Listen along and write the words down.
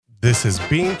This is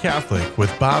Being Catholic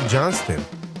with Bob Johnston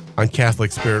on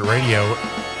Catholic Spirit Radio.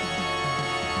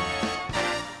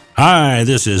 Hi,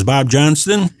 this is Bob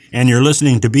Johnston, and you're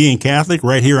listening to Being Catholic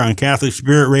right here on Catholic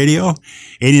Spirit Radio,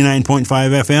 89.5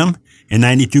 FM and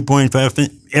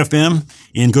 92.5 FM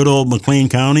in good old McLean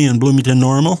County and Bloomington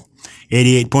Normal,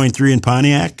 88.3 in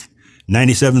Pontiac,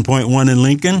 97.1 in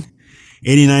Lincoln,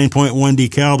 89.1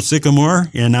 DeKalb Sycamore,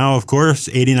 and now, of course,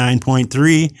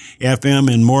 89.3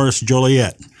 FM in Morris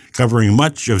Joliet, covering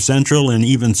much of central and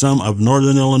even some of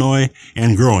northern Illinois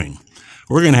and growing.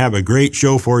 We're going to have a great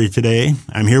show for you today.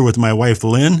 I'm here with my wife,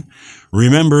 Lynn.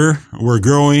 Remember, we're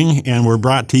growing and we're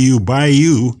brought to you by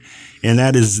you, and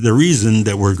that is the reason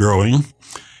that we're growing.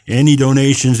 Any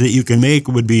donations that you can make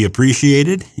would be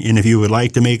appreciated, and if you would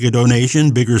like to make a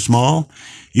donation, big or small,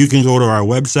 you can go to our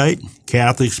website,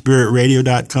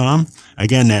 CatholicSpiritRadio.com.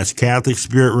 Again, that's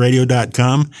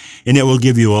CatholicSpiritRadio.com, and it will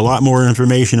give you a lot more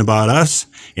information about us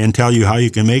and tell you how you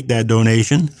can make that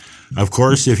donation. Of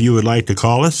course, if you would like to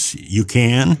call us, you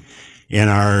can, and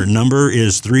our number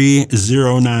is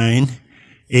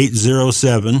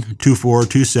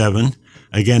 309-807-2427.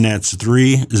 Again, that's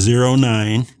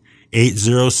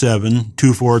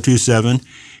 309-807-2427,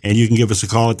 and you can give us a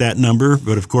call at that number.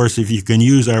 But of course, if you can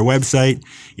use our website,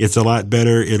 it's a lot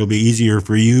better. It'll be easier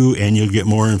for you, and you'll get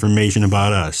more information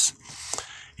about us.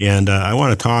 And I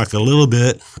want to talk a little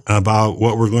bit about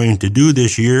what we're going to do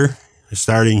this year,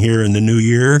 starting here in the new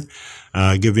year,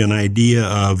 give you an idea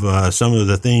of some of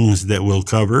the things that we'll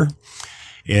cover.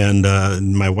 And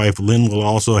my wife, Lynn, will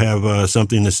also have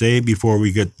something to say before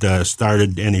we get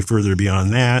started any further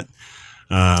beyond that.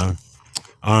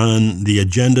 On the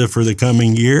agenda for the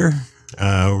coming year,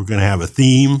 we're going to have a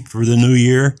theme for the new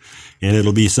year, and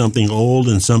it'll be something old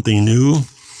and something new.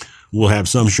 We'll have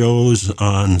some shows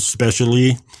on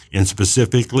specially and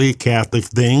specifically Catholic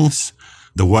things,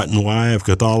 the what and why of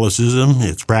Catholicism,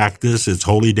 its practice, its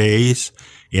holy days,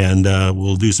 and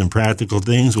we'll do some practical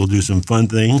things. We'll do some fun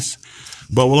things,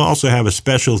 but we'll also have a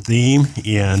special theme,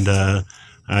 and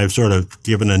I've sort of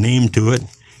given a name to it,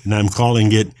 and I'm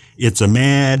calling it, It's a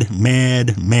Mad,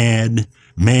 Mad, Mad,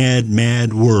 Mad,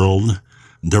 Mad World,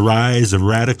 the Rise of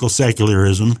Radical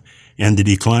Secularism and the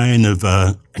Decline of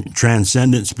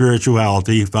Transcendent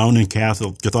Spirituality found in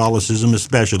Catholicism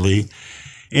especially,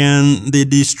 and the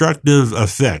destructive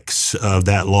effects of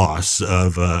that loss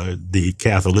of the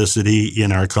Catholicity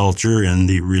in our culture and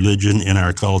the religion in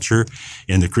our culture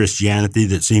and the Christianity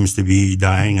that seems to be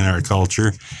dying in our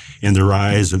culture, and the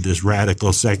rise of this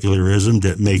radical secularism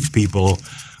that makes people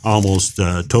almost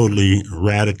totally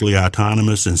radically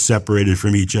autonomous and separated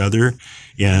from each other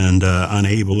and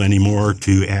unable anymore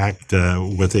to act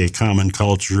with a common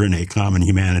culture and a common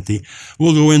humanity.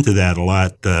 We'll go into that a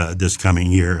lot this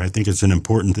coming year. I think it's an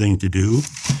important thing to do,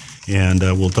 and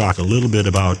we'll talk a little bit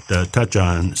about, touch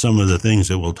on some of the things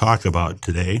that we'll talk about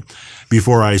today.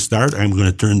 Before I start, I'm going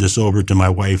to turn this over to my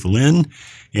wife, Lynn,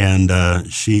 and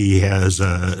she has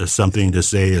something to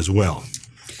say as well.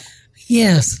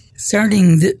 Yes.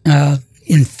 Starting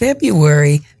in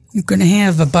February, we're going to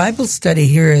have a Bible study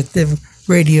here at the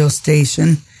radio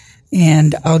station,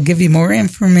 and I'll give you more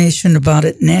information about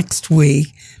it next week,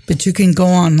 but you can go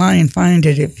online and find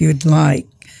it if you'd like.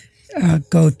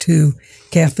 Go to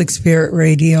Catholic Spirit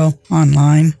Radio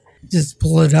online. Just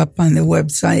pull it up on the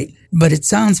website. But it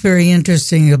sounds very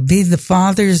interesting. It'll be the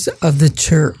Fathers of the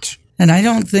Church. And I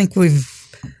don't think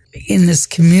in this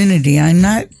community, I'm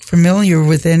not familiar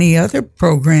with any other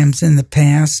programs in the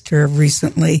past or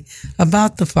recently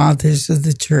about the Fathers of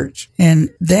the Church. And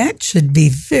that should be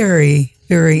very,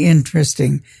 very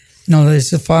interesting. You know,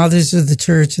 there's the Fathers of the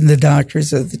Church and the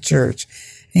Doctors of the Church.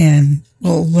 And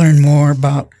we'll learn more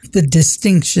about the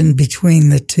distinction between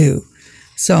the two.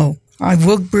 So I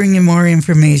will bring you more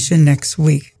information next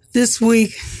week. This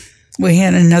week, we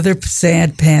had another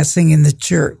sad passing in the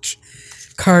church.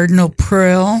 Cardinal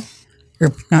Prell,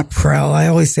 or not Prell, I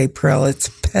always say Prell, it's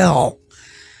Pell,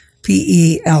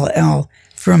 P-E-L-L,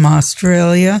 from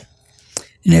Australia.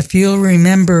 And if you'll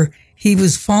remember, he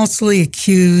was falsely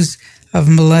accused of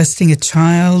molesting a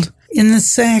child in the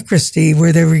sacristy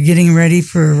where they were getting ready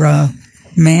for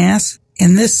Mass.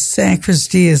 And this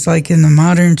sacristy is like in the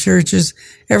modern churches,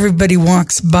 everybody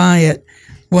walks by it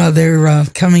while they're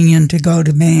coming in to go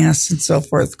to Mass and so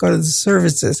forth, go to the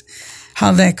services.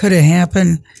 How that could have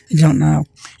happened, I don't know.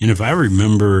 And if I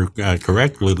remember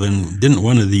correctly, then didn't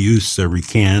one of the youths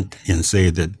recant and say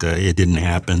that it didn't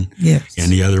happen? Yes.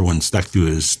 And the other one stuck to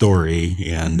his story.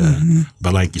 And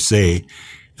but like you say,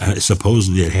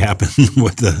 supposedly it happened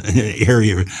with the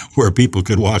area where people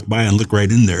could walk by and look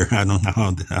right in there. I don't know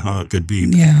how it could be.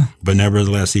 Yeah. But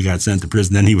nevertheless, he got sent to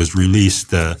prison. Then he was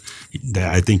released.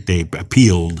 I think they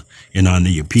appealed, and on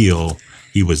the appeal,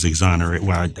 he was exonerated.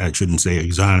 Well, I shouldn't say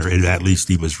exonerated. At least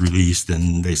he was released,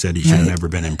 and they said he should have never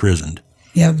been imprisoned.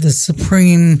 Yeah, the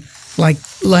Supreme,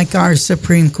 like our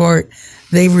Supreme Court,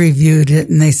 they reviewed it,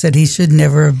 and they said he should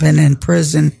never have been in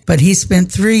prison. But he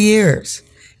spent 3 years,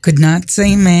 could not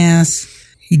say Mass.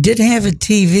 He did have a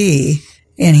TV,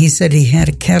 and he said he had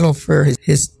a kettle for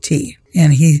his tea.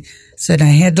 And he said, I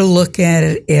had to look at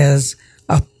it as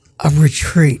a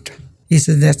retreat. He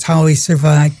said that's how he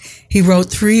survived. He wrote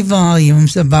 3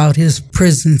 volumes about his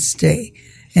prison stay.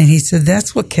 And he said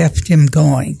that's what kept him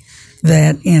going.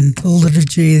 That and the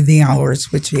Liturgy of the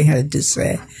Hours, which he had to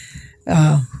say.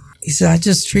 He said, I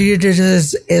just treated it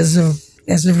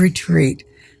as a retreat.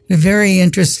 A very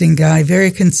interesting guy,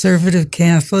 very conservative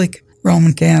Catholic,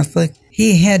 Roman Catholic.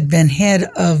 He had been head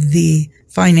of the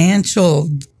financial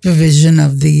division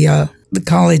of the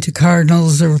College of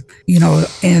Cardinals, and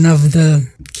of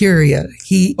the Curia.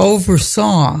 He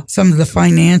oversaw some of the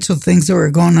financial things that were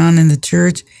going on in the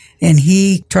church, and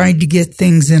he tried to get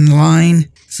things in line.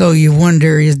 So you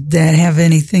wonder, did that have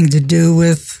anything to do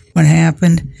with what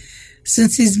happened?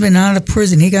 Since he's been out of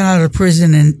prison, he got out of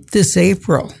prison in this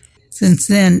April. Since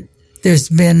then, there's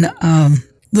been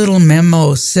little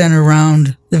memos sent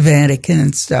around the Vatican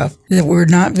and stuff that were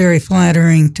not very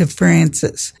flattering to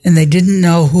Francis. And they didn't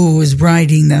know who was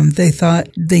writing them. They thought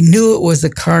they knew it was a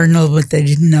cardinal, but they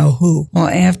didn't know who. Well,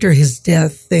 after his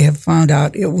death, they have found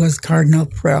out it was Cardinal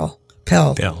Pell.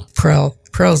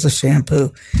 Prell's a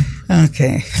shampoo.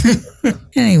 Okay.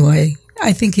 Anyway,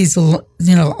 I think he's a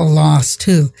loss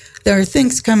too. There are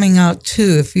things coming out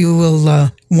too. If you will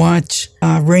watch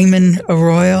Raymond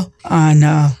Arroyo on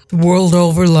The World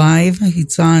Over Live,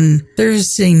 it's on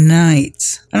Thursday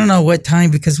nights. I don't know what time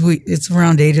because it's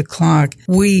around 8:00.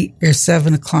 Or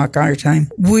 7:00 our time.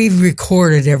 We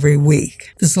record it every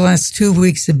week. This last 2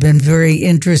 weeks have been very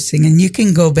interesting, and you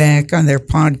can go back on their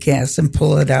podcast and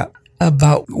pull it up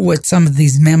about what some of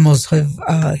these memos have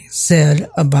said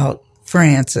about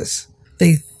Francis.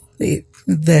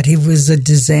 That he was a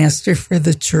disaster for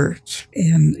the church.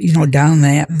 And, down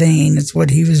that vein is what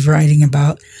he was writing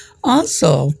about.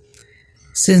 Also,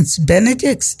 since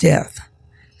Benedict's death,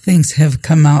 things have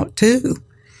come out too.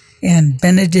 And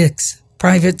Benedict's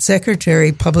private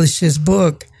secretary published his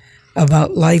book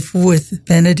about life with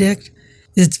Benedict.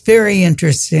 It's very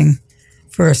interesting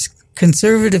for us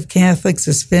conservative Catholics,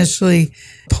 especially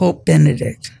Pope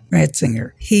Benedict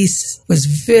Ratzinger. He was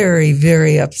very,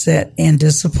 very upset and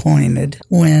disappointed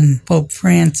when Pope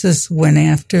Francis went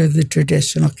after the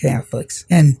traditional Catholics.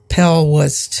 And Pell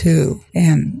was too.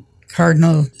 And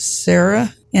Cardinal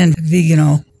Sarah and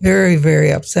Vigano, very,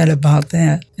 very upset about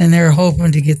that. And they're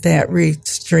hoping to get that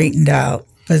straightened out.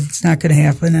 But it's not going to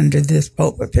happen under this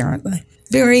Pope, apparently.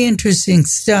 Very interesting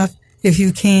stuff. If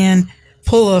you can,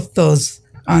 pull up those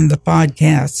on the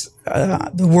podcast,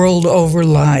 The World Over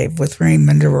Live with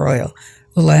Raymond Arroyo,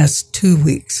 the last 2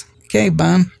 weeks. Okay,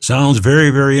 Bob? Sounds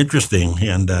very, very interesting.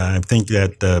 And I think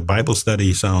that Bible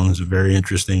study sounds very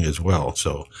interesting as well.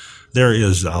 So there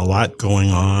is a lot going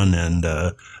on. And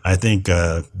I think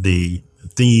the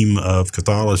theme of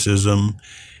Catholicism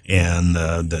and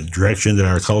the direction that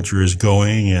our culture is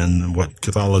going and what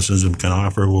Catholicism can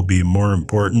offer will be more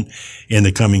important in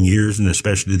the coming years, and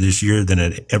especially this year, than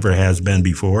it ever has been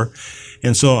before.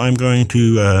 And so I'm going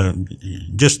to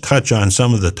just touch on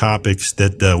some of the topics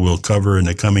that we'll cover in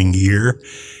the coming year,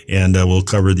 and we'll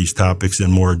cover these topics in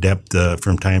more depth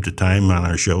from time to time on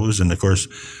our shows. And, of course,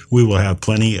 we will have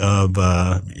plenty of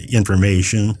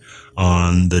information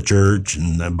on the church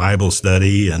and the Bible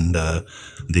study and the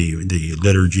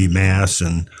liturgy, Mass,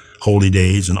 and holy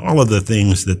days, and all of the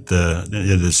things that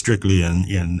it is strictly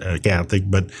in Catholic.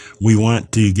 But we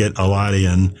want to get a lot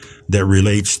in that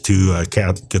relates to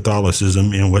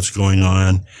Catholicism and what's going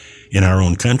on in our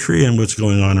own country and what's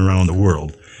going on around the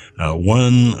world.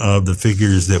 One of the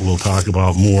figures that we'll talk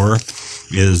about more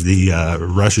is the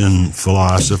Russian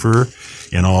philosopher,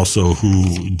 and also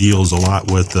who deals a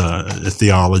lot with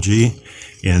theology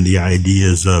and the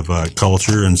ideas of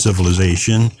culture and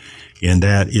civilization. And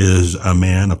that is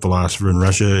a philosopher in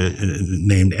Russia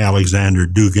named Alexander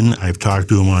Dugin. I've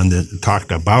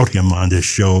talked about him on this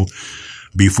show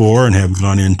before and have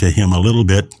gone into him a little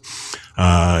bit.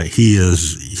 He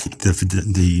is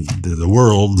the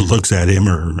world looks at him,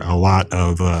 or a lot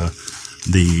of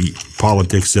the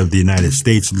politics of the United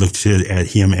States looks at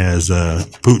him as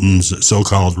Putin's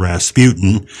so-called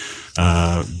Rasputin.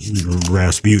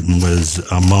 Rasputin was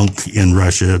a monk in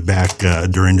Russia back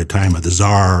during the time of the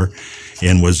Tsar,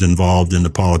 and was involved in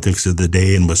the politics of the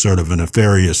day and was sort of a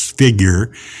nefarious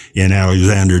figure. And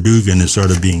Alexander Dugin is sort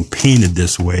of being painted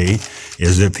this way,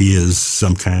 as if he is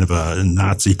some kind of a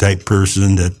Nazi-type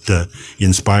person that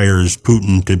inspires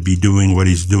Putin to be doing what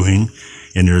he's doing.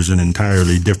 And there's an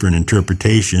entirely different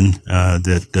interpretation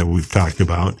that we've talked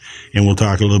about, and we'll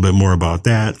talk a little bit more about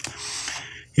that.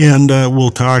 And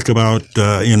we'll talk about,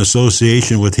 in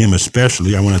association with him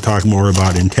especially, I want to talk more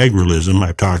about integralism.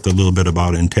 I've talked a little bit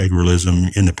about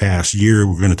integralism in the past year.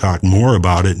 We're going to talk more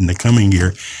about it in the coming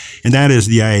year. And that is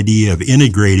the idea of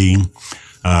integrating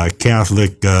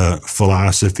Catholic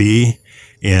philosophy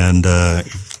and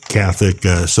Catholic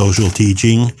social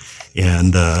teaching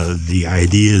and the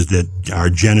ideas that are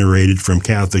generated from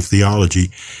Catholic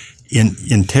theology,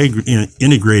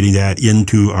 integrating that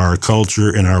into our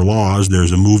culture and our laws.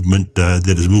 There's a movement that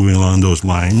is moving along those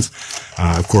lines.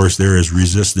 Of course, there is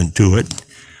resistance to it.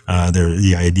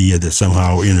 The idea that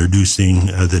somehow introducing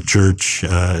the church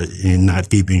and not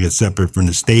keeping it separate from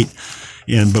the state.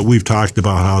 But we've talked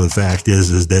about how the fact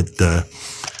is that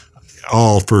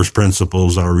all first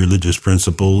principles are religious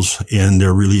principles, and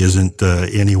there really isn't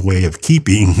any way of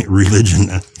keeping religion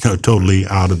totally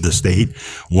out of the state,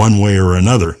 one way or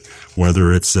another.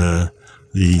 Whether it's the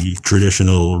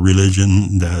traditional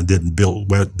religion that built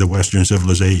the Western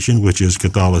civilization, which is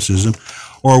Catholicism,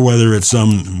 or whether it's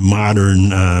some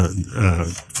modern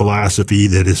philosophy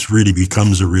that is really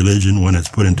becomes a religion when it's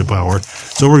put into power.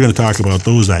 So we're going to talk about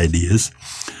those ideas.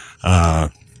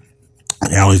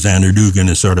 Alexander Dugin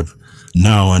is sort of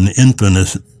now an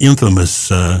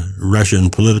infamous Russian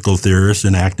political theorist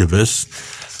and activist.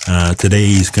 Today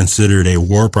he's considered a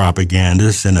war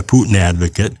propagandist and a Putin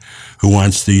advocate who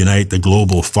wants to unite the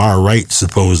global far right.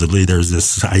 Supposedly there's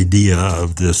this idea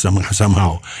of this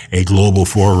somehow a global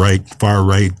far right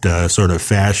sort of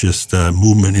fascist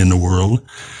movement in the world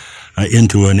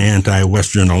into an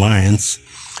anti-Western alliance,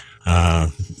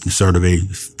 sort of a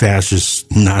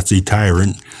fascist Nazi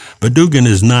tyrant. But Dugin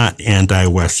is not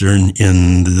anti-Western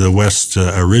in the West's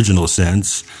original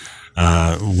sense.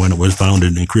 When it was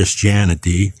founded in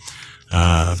Christianity,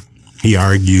 he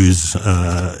argues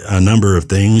a number of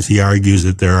things. He argues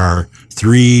that there are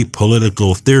three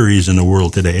political theories in the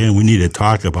world today, and we need to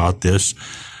talk about this,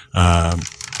 that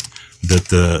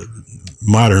the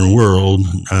modern world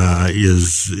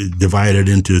is divided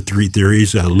into three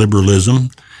theories: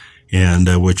 liberalism, and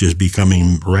which is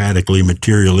becoming radically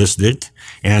materialistic,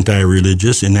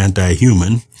 anti-religious, and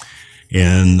anti-human.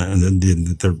 And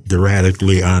the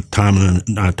radically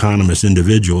autonomous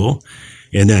individual,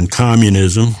 and then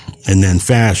communism, and then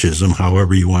fascism,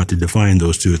 however you want to define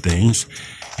those two things.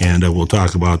 And we'll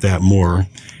talk about that more.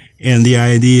 And the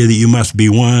idea that you must be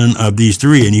one of these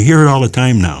three, and you hear it all the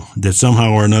time now, that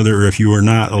somehow or another, if you are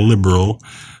not a liberal,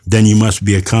 then you must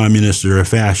be a communist or a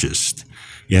fascist.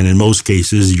 And in most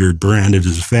cases, you're branded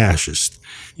as a fascist.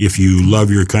 If you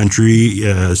love your country,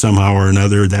 somehow or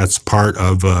another, that's part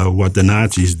of what the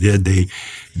Nazis did. They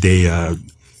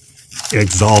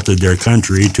exalted their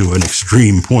country to an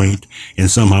extreme point,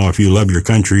 and somehow if you love your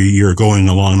country, you're going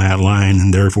along that line,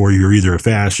 and therefore you're either a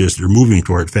fascist or moving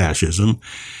toward fascism.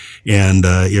 And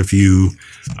if you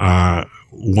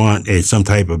want some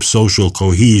type of social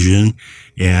cohesion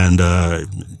and a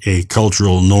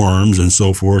cultural norms and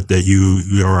so forth, that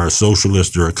you are a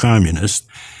socialist or a communist.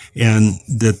 And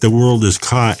that the world is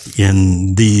caught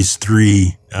in these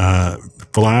three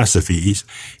philosophies.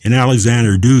 And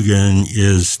Alexander Dugin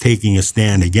is taking a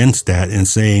stand against that and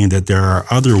saying that there are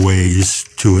other ways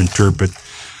to interpret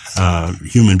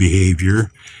human behavior.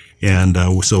 And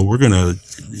so we're going to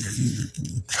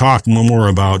talk more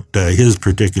about his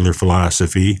particular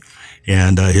philosophy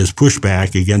and his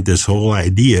pushback against this whole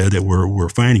idea that we're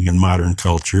finding in modern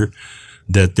culture,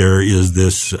 that there is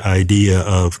this idea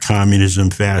of communism,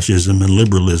 fascism, and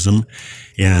liberalism,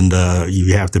 and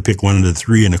you have to pick one of the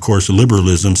three. And of course,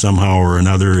 liberalism somehow or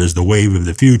another is the wave of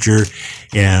the future,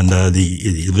 and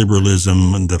the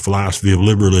liberalism, the philosophy of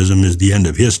liberalism, is the end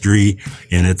of history,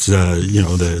 and it's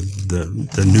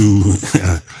the new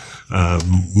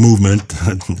movement.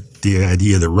 The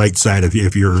idea of the right side of,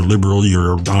 if you're a liberal,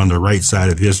 you're on the right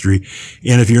side of history.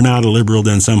 And if you're not a liberal,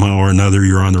 then somehow or another,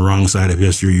 you're on the wrong side of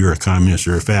history. You're a communist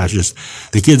or a fascist.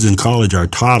 The kids in college are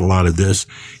taught a lot of this,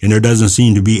 and there doesn't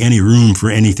seem to be any room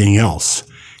for anything else.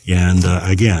 And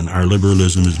again, our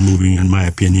liberalism is moving, in my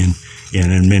opinion,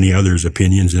 and in many others'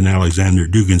 opinions, in Alexander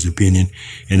Dugin's opinion,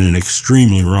 in an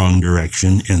extremely wrong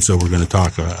direction. And so we're going to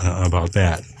talk about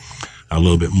that. a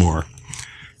little bit more.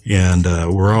 And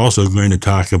we're also going to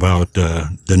talk about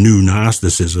the new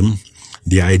Gnosticism,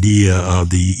 the idea of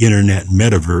the internet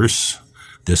metaverse,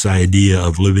 this idea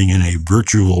of living in a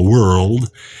virtual world,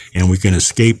 and we can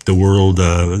escape the world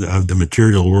of the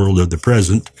material world of the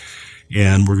present.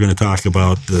 And we're going to talk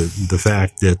about the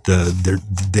fact that the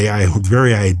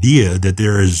very idea that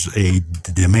there is a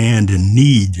demand and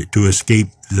need to escape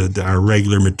our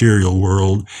regular material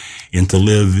world and to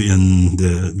live in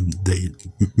the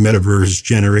metaverse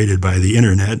generated by the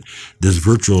internet, this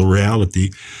virtual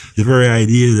reality, the very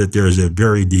idea that there is a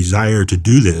very desire to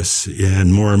do this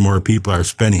and more people are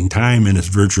spending time in this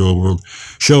virtual world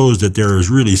shows that there is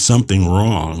really something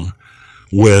wrong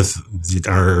with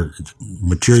our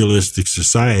materialistic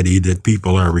society that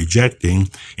people are rejecting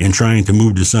and trying to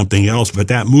move to something else. But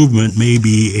that movement may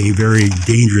be a very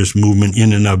dangerous movement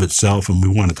in and of itself, and we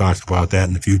want to talk about that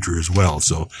in the future as well.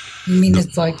 So, you mean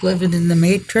it's like living in the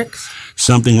Matrix?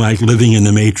 Something like living in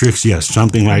the Matrix, yes.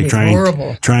 Something like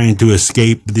trying to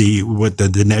escape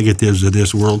the negatives of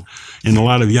this world. And a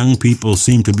lot of young people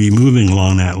seem to be moving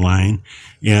along that line.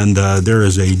 And there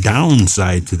is a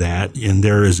downside to that, and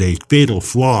there is a fatal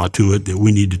flaw to it that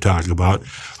we need to talk about.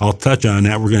 I'll touch on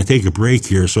that. We're going to take a break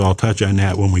here, so I'll touch on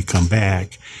that when we come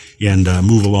back and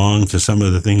move along to some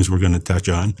of the things we're going to touch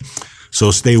on.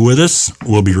 So stay with us.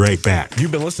 We'll be right back.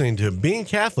 You've been listening to Being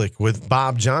Catholic with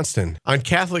Bob Johnston on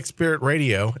Catholic Spirit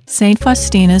Radio. St.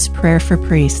 Faustina's Prayer for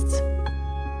Priests.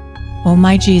 O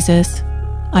my Jesus,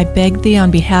 I beg thee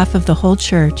on behalf of the whole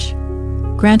Church,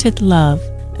 grant it love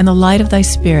and the light of thy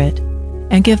Spirit,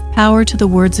 and give power to the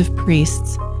words of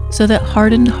priests, so that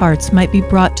hardened hearts might be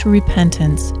brought to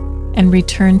repentance and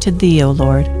return to thee, O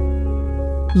Lord.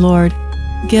 Lord,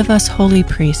 give us holy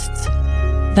priests.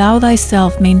 Thou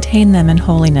thyself maintain them in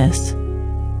holiness.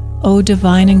 O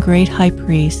divine and great High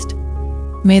Priest,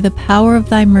 may the power of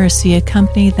thy mercy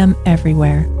accompany them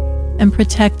everywhere, and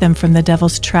protect them from the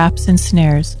devil's traps and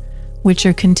snares, which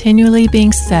are continually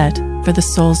being set for the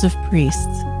souls of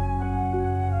priests.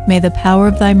 May the power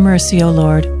of thy mercy, O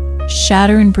Lord,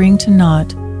 shatter and bring to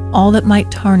naught all that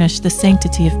might tarnish the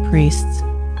sanctity of priests.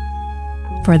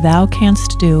 For thou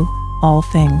canst do all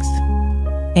things.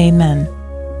 Amen.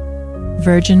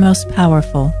 Virgin most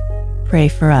powerful, pray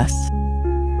for us.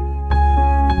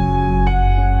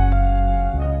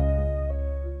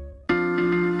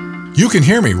 You can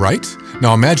hear me, right?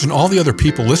 Now imagine all the other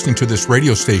people listening to this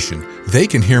radio station. They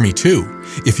can hear me too.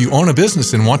 If you own a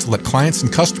business and want to let clients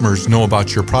and customers know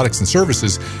about your products and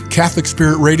services, Catholic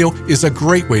Spirit Radio is a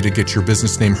great way to get your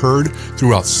business name heard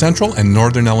throughout Central and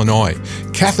Northern Illinois.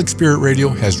 Catholic Spirit Radio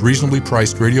has reasonably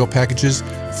priced radio packages.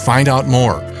 Find out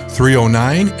more.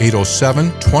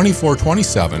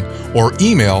 309-807-2427 or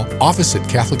email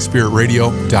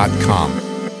office@catholicspiritradio.com.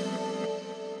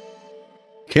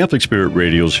 Catholic Spirit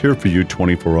Radio is here for you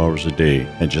 24 hours a day,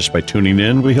 and just by tuning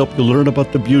in, we help you learn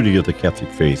about the beauty of the Catholic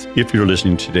faith. If you're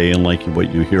listening today and liking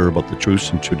what you hear about the truths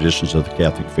and traditions of the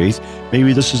Catholic faith,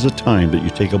 maybe this is the time that you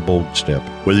take a bold step.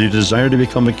 Whether you desire to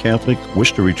become a Catholic,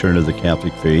 wish to return to the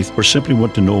Catholic faith, or simply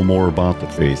want to know more about the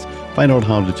faith, find out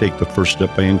how to take the first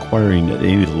step by inquiring at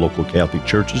any of the local Catholic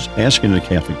churches, asking a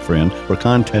Catholic friend, or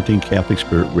contacting Catholic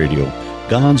Spirit Radio.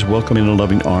 God's welcoming and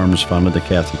loving arms found in the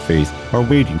Catholic faith are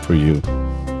waiting for you.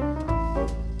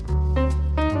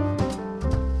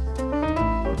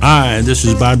 Hi, this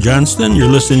is Bob Johnston. You're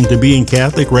listening to Being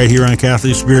Catholic right here on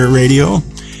Catholic Spirit Radio.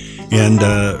 And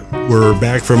we're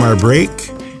back from our break,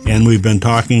 and we've been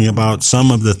talking about some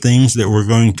of the things that we're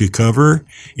going to cover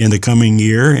in the coming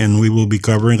year. And we will be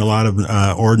covering a lot of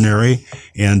ordinary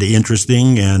and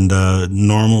interesting and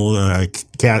normal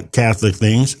Catholic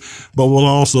things. But we'll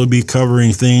also be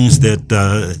covering things that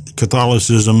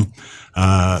Catholicism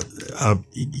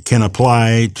can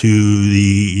apply to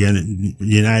the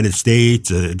United States,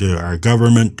 to our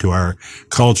government, to our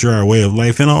culture, our way of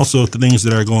life, and also to things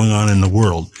that are going on in the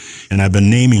world. And I've been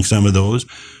naming some of those.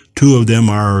 Two of them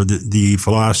are the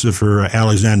philosopher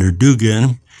Alexander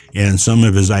Dugin and some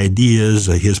of his ideas,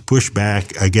 his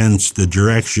pushback against the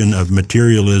direction of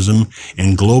materialism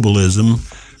and globalism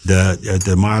that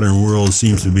the modern world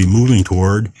seems to be moving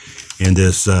toward, and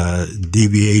this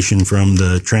deviation from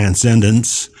the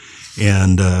transcendence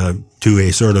and to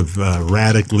a sort of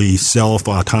radically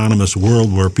self-autonomous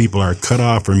world where people are cut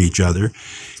off from each other.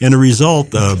 And the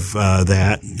result of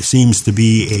that seems to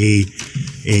be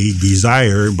a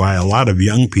desire by a lot of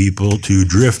young people to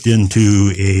drift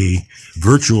into a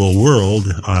virtual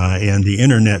world, and the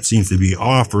internet seems to be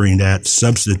offering that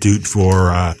substitute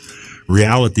for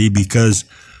reality, because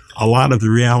a lot of the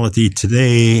reality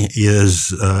today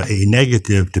is a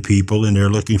negative to people, and they're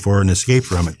looking for an escape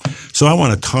from it. So I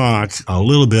want to talk a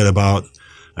little bit about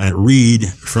read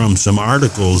from some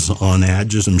articles on that,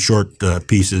 just some short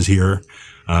pieces here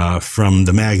from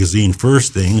the magazine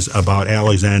First Things about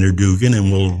Alexander Dugin,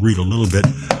 and we'll read a little bit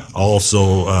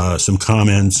also some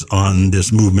comments on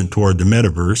this movement toward the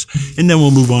metaverse, and then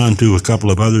we'll move on to a couple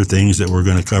of other things that we're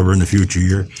going to cover in the future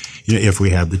year, if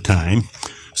we have the time.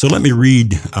 So let me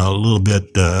read a little bit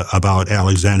about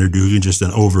Alexander Dugin, just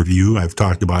an overview. I've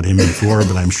talked about him before,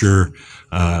 but I'm sure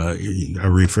a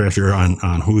refresher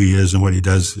on who he is and what he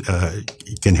does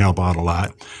can help out a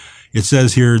lot. It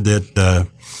says here that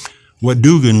what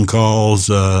Dugin calls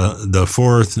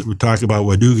we talk about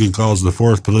what Dugin calls the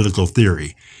fourth political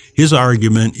theory. His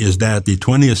argument is that the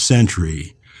 20th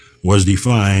century was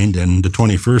defined, and the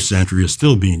 21st century is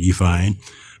still being defined,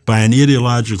 by an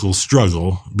ideological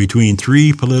struggle between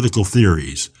three political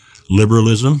theories: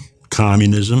 liberalism,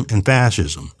 communism, and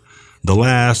fascism, the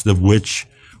last of which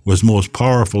was most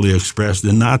powerfully expressed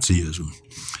in Nazism.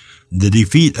 The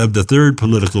defeat of the third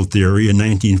political theory in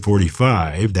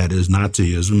 1945, that is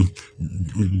Nazism,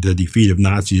 the defeat of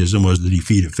Nazism was the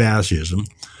defeat of fascism.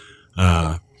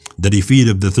 The defeat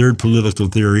of the third political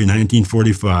theory in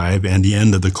 1945 and the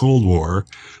end of the Cold War,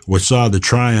 which saw the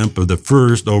triumph of the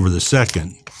first over the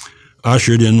second,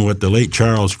 ushered in what the late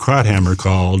Charles Krauthammer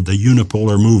called the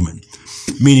unipolar movement,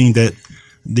 meaning that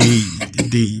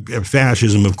the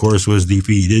fascism, of course, was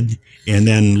defeated, and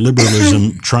then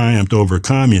liberalism triumphed over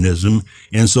communism,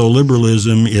 and so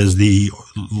liberalism is the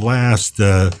last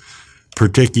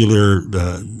particular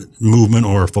movement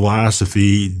or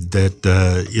philosophy that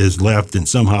is left, and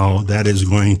somehow that is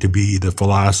going to be the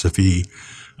philosophy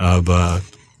of the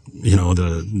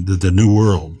new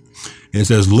world. It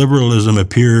says liberalism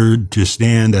appeared to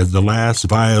stand as the last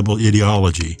viable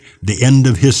ideology, the end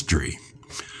of history.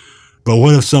 But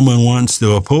what if someone wants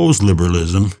to oppose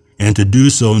liberalism and to do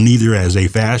so neither as a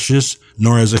fascist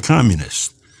nor as a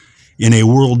communist? In a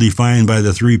world defined by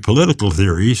the three political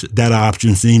theories, that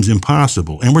option seems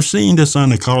impossible. And we're seeing this on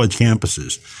the college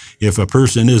campuses. If a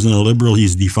person isn't a liberal,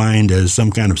 he's defined as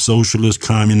some kind of socialist,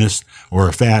 communist, or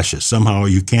a fascist. Somehow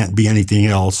you can't be anything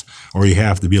else, or you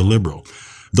have to be a liberal.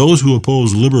 Those who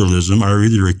oppose liberalism are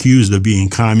either accused of being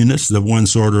communists of one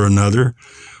sort or another,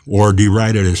 or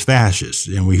derided as fascists,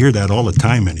 and we hear that all the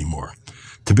time anymore.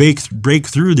 To break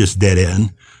through this dead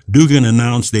end, Dugin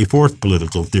announced a fourth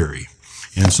political theory,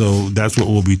 and so that's what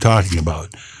we'll be talking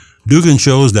about. Dugin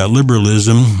shows that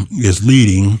liberalism is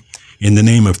leading, in the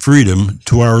name of freedom,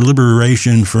 to our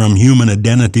liberation from human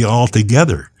identity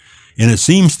altogether, and it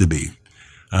seems to be.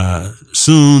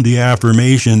 Soon the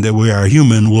affirmation that we are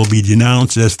human will be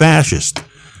denounced as fascist.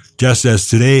 Just as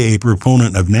today a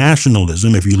proponent of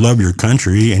nationalism, if you love your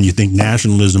country and you think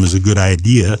nationalism is a good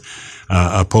idea,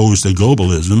 opposed to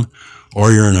globalism,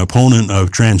 or you're an opponent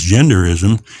of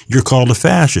transgenderism, you're called a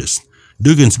fascist.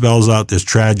 Dugin spells out this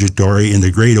trajectory in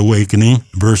The Great Awakening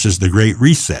versus The Great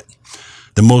Reset.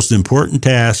 The most important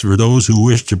task for those who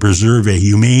wish to preserve a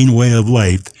humane way of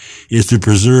life is to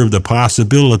preserve the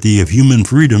possibility of human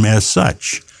freedom as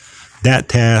such. That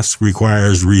task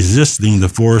requires resisting the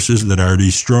forces that are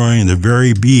destroying the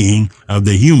very being of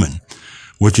the human,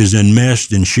 which is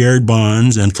enmeshed in shared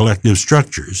bonds and collective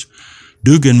structures.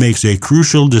 Dugin makes a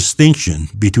crucial distinction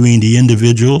between the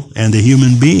individual and the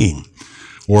human being,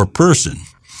 or person.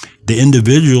 The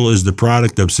individual is the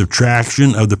product of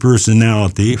subtraction of the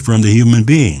personality from the human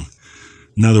being.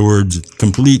 In other words,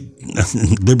 complete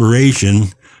liberation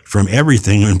from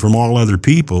everything and from all other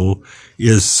people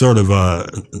is sort of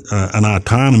an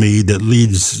autonomy that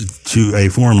leads to a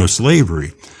form of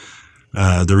slavery.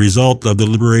 The result of the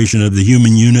liberation of the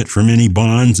human unit from any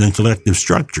bonds and collective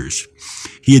structures.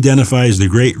 He identifies the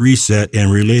Great Reset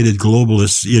and related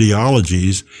globalist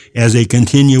ideologies as a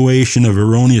continuation of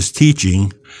erroneous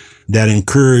teaching that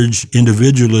encouraged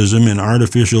individualism and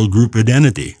artificial group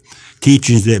identity,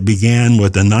 teachings that began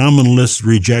with a nominalist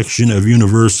rejection of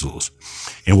universals.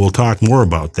 And we'll talk more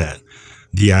about that.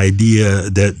 The idea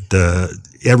that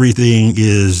everything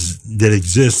that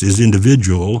exists is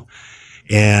individual,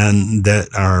 and that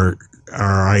our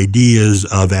ideas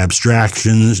of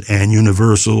abstractions and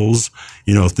universals,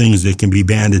 things that can be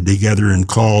banded together and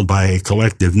called by a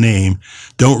collective name,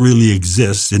 don't really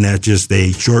exist, and that's just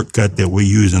a shortcut that we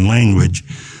use in language.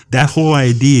 That whole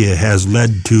idea has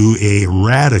led to a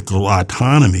radical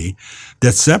autonomy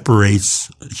that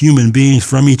separates human beings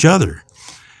from each other,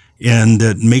 and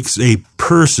that makes a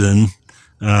person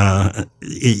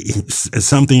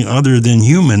something other than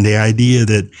human. The idea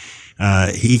that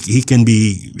he can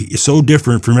be so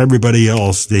different from everybody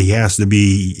else that he has to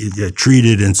be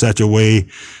treated in such a way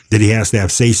that he has to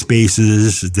have safe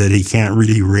spaces, that he can't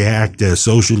really react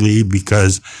socially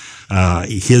because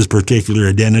his particular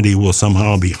identity will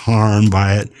somehow be harmed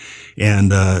by it.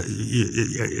 And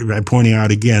I'm pointing out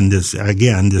this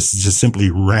is just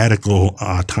simply radical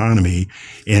autonomy,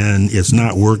 and it's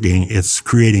not working. It's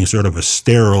creating sort of a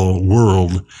sterile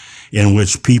world in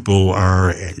which people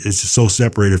are so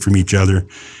separated from each other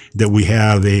that we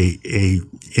have a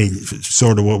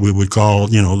sort of what we would call,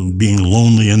 being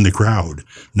lonely in the crowd,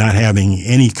 not having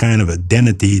any kind of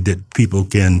identity that people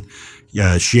can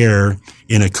share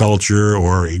in a culture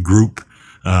or a group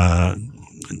that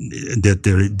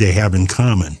they have in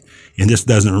common. And this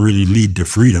doesn't really lead to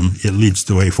freedom. It leads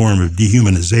to a form of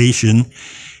dehumanization,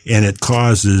 and it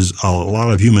causes a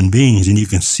lot of human beings, and you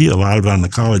can see a lot of it on the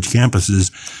college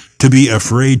campuses, to be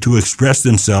afraid to express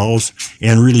themselves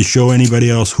and really show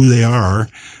anybody else who they are.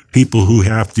 People who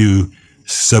have to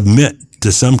submit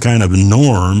to some kind of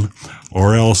norm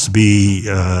or else be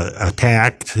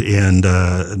attacked and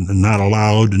not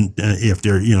allowed if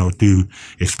they're, to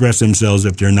express themselves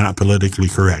if they're not politically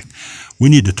correct. We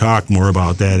need to talk more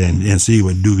about that and see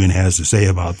what Dugan has to say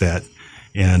about that,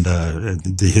 and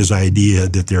his idea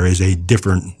that there is a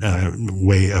different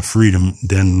way of freedom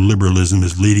than liberalism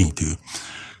is leading to.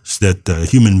 That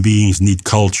human beings need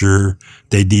culture,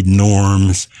 they need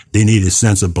norms, they need a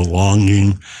sense of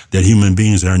belonging, that human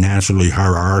beings are naturally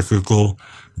hierarchical,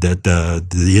 that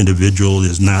the individual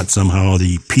is not somehow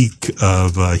the peak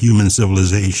of human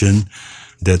civilization,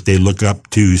 that they look up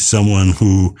to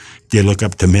they look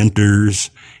up to mentors,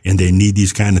 and they need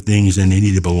these kind of things, and they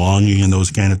need a belonging and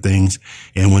those kind of things.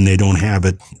 And when they don't have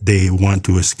it, they want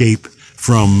to escape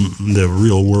from the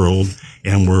real world.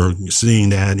 And we're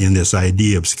seeing that in this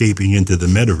idea of escaping into the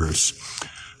metaverse.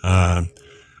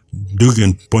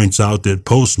 Dugan points out that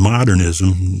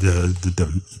postmodernism,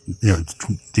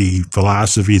 the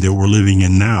philosophy that we're living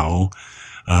in now,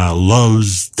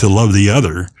 loves to love the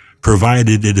other,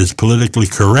 provided it is politically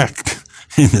correct,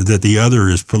 that the other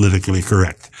is politically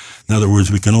correct. In other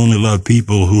words, we can only love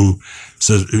people who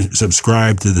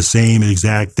subscribe to the same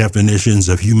exact definitions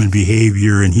of human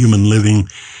behavior and human living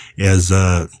as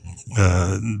the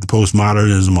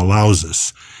postmodernism allows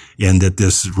us, and that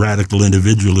this radical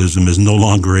individualism is no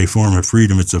longer a form of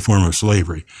freedom, it's a form of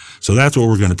slavery. So that's what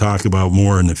we're going to talk about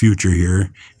more in the future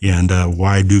here, and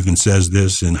why Dugan says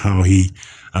this, and how he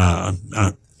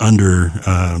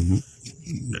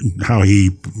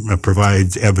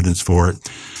provides evidence for it.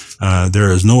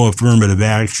 There is no affirmative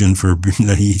action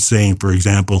he's saying, for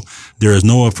example, there is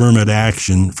no affirmative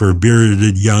action for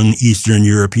bearded young Eastern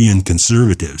European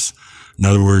conservatives. In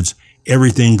other words,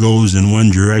 everything goes in one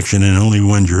direction and only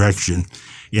one direction.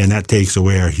 And that takes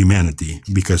away our humanity,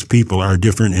 because people are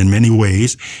different in many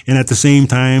ways. And at the same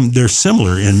time, they're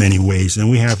similar in many ways.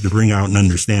 And we have to bring out and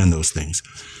understand those things.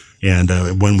 And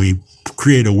when we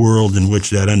create a world in which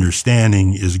that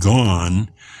understanding is gone,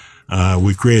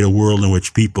 we create a world in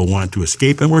which people want to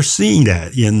escape. And we're seeing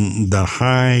that in the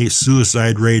high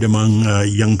suicide rate among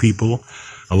young people.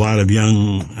 A lot of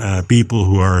young people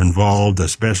who are involved,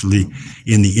 especially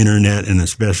in the internet and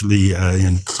especially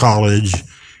in college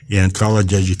and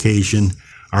college education,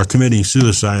 are committing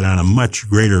suicide on a much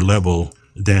greater level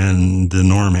than the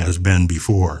norm has been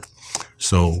before.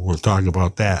 So we'll talk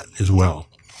about that as well.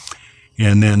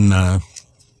 And then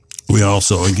we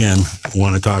also, again,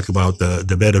 want to talk about the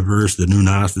metaverse, the new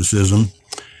Gnosticism,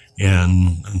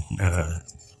 and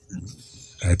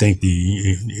I think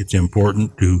it's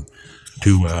important to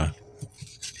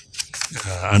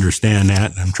understand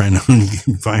that. I'm trying to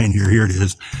find here it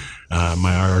is,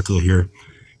 my article here.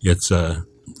 It's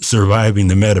Surviving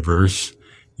the Metaverse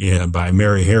by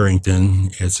Mary Harrington.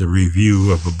 It's a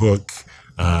review of a book,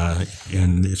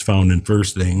 and it's found in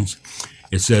First Things.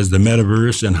 It says the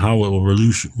metaverse and how it will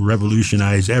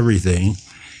revolutionize everything.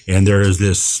 And there is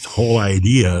this whole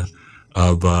idea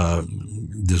of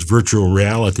this virtual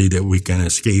reality that we can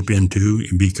escape into,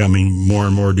 becoming more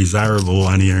and more desirable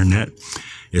on the internet.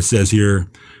 It says here,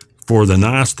 for the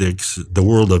Gnostics, the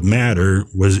world of matter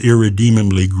was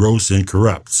irredeemably gross and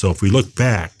corrupt. So if we look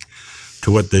back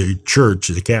to what the church,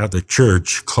 the Catholic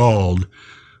Church, called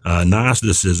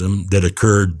Gnosticism that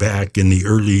occurred back in the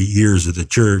early years of the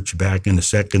church, back in the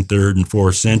 2nd, 3rd, and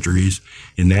 4th centuries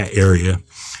in that area,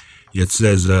 it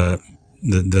says the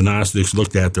Gnostics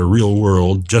looked at the real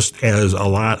world just as a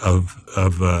lot of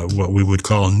what we would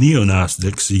call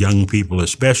neo-Gnostics, young people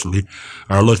especially,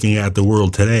 are looking at the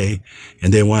world today,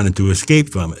 and they wanted to escape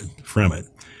from it.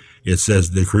 It says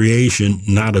the creation,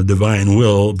 not of divine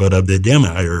will, but of the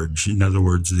demiurge. In other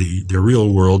words, the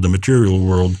real world, the material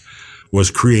world,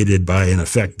 was created by, in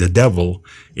effect, the devil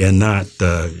and not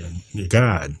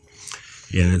God.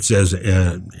 And it says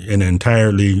and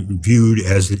entirely viewed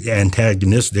as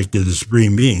antagonistic to the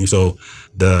Supreme Being. So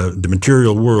the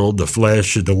material world, the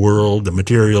flesh, the world, the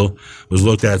material was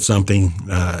looked at something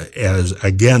as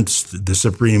against the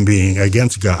Supreme Being,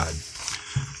 against God.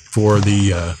 For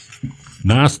the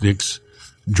Gnostics,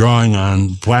 drawing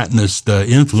on Platonist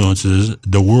influences,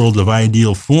 the world of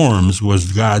ideal forms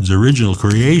was God's original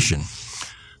creation.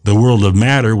 The world of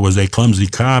matter was a clumsy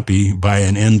copy by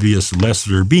an envious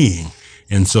lesser being.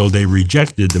 And so they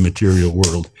rejected the material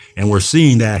world. And we're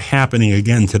seeing that happening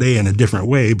again today in a different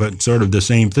way, but sort of the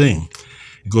same thing.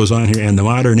 It goes on here, and the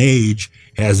modern age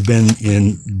has been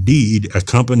indeed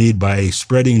accompanied by a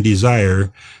spreading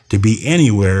desire to be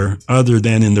anywhere other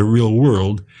than in the real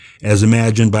world, as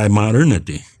imagined by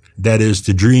modernity. That is,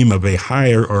 to dream of a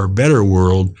higher or better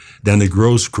world than the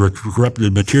gross,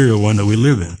 corrupted material one that we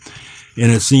live in. And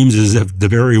it seems as if the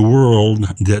very world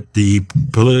that the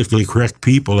politically correct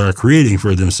people are creating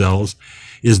for themselves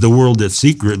is the world that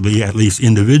secretly, at least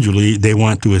individually, they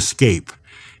want to escape.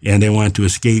 And they want to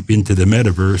escape into the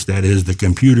metaverse, that is the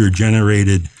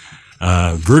computer-generated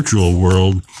virtual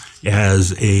world,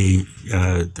 as a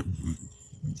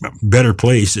better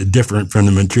place, different from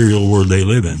the material world they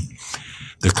live in.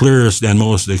 The clearest and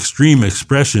most extreme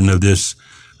expression of this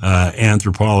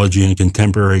anthropology in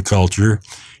contemporary culture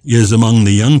is among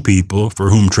the young people, for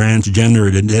whom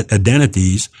transgender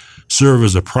identities serve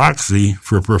as a proxy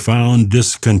for profound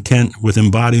discontent with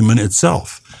embodiment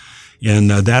itself. And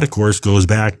that, of course, goes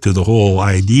back to the whole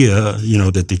idea,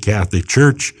 that the Catholic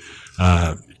Church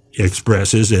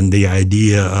expresses, and the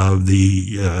idea of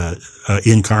the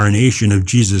incarnation of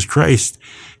Jesus Christ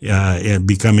and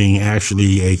becoming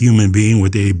actually a human being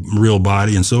with a real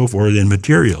body and so forth in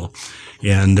material.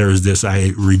 And there's this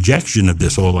rejection of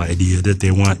this whole idea that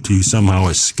they want to somehow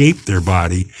escape their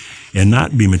body and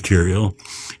not be material.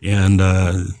 And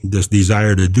this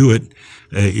desire to do it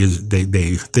is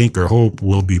they think or hope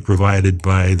will be provided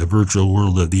by the virtual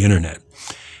world of the internet.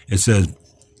 It says,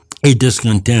 a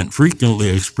discontent frequently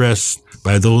expressed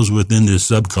by those within this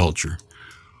subculture.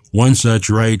 One such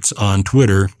writes on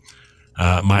Twitter,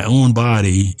 my own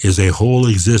body is a whole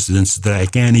existence that I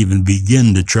can't even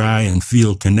begin to try and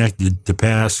feel connected to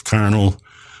past carnal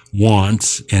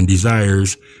wants and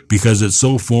desires because it's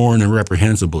so foreign and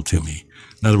reprehensible to me.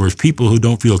 In other words, people who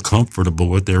don't feel comfortable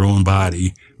with their own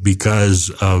body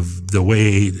because of the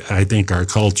way I think our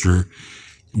culture,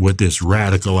 with this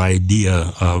radical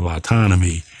idea of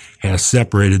autonomy, has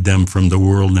separated them from the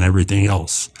world and everything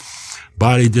else.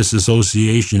 Body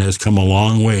disassociation has come a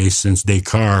long way since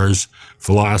Descartes'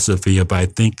 philosophy of I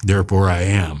think, therefore I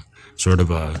am. Sort of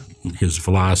his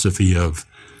philosophy of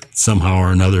somehow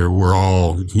or another we're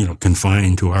all,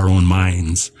 confined to our own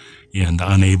minds and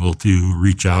unable to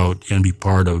reach out and be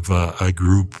part of a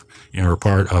group or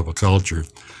part of a culture.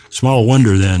 Small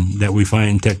wonder then that we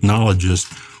find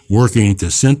technologists working to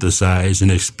synthesize an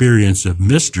experience of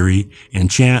mystery,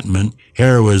 enchantment,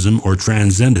 heroism, or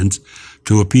transcendence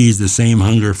to appease the same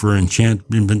hunger for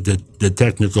enchantment that the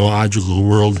technological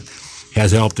world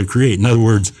has helped to create. In other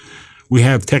words, we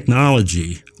have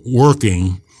technology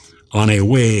working on a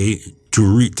way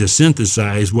to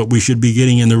synthesize what we should be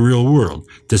getting in the real world,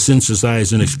 to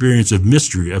synthesize an experience of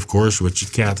mystery, of course, which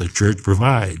the Catholic Church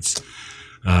provides.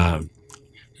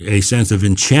 A sense of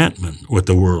enchantment with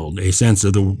the world, a sense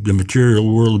of the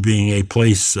material world being a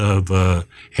place of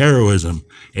heroism,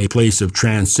 a place of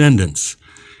transcendence.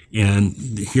 And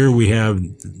here we have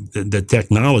the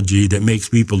technology that makes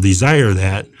people desire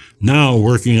that, now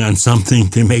working on something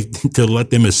to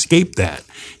let them escape that.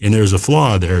 And there's a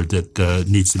flaw there that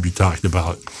needs to be talked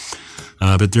about.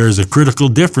 But there's a critical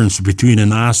difference between a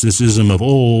Gnosticism of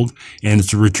old and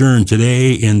its return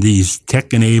today in these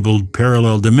tech-enabled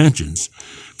parallel dimensions.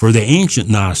 For the ancient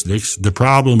Gnostics, the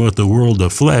problem with the world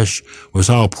of flesh was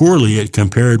how poorly it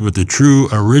compared with the true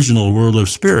original world of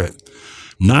spirit.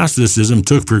 Gnosticism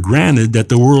took for granted that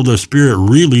the world of spirit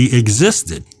really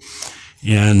existed,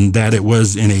 and that it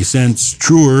was, in a sense,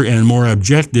 truer and more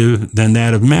objective than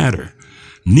that of matter.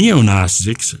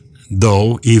 Neo-Gnostics,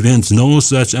 though, evince no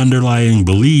such underlying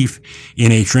belief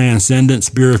in a transcendent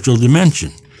spiritual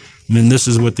dimension. And this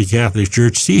is what the Catholic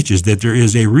Church teaches, that there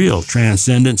is a real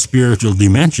transcendent spiritual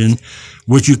dimension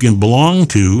which you can belong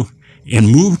to and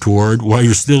move toward while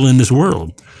you're still in this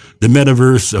world. The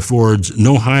metaverse affords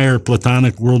no higher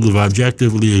Platonic world of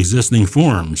objectively existing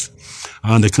forms.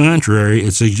 On the contrary,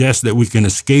 it suggests that we can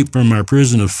escape from our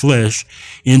prison of flesh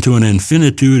into an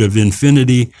infinitude of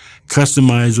infinity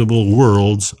customizable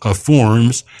worlds of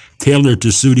forms tailored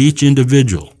to suit each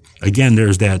individual. Again,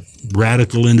 there's that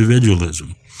radical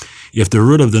individualism. If the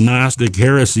root of the Gnostic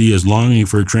heresy is longing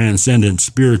for transcendent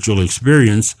spiritual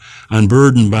experience,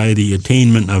 unburdened by the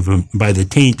by the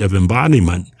taint of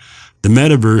embodiment, the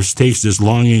metaverse takes this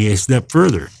longing a step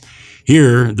further.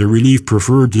 Here, the relief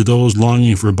preferred to those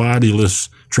longing for bodiless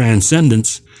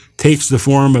transcendence takes the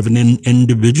form of an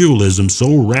individualism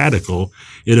so radical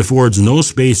it affords no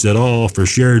space at all for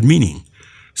shared meaning,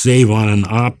 save on an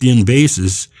opt-in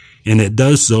basis, and it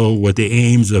does so with the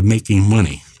aims of making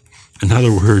money. In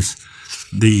other words,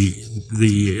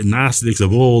 the Gnostics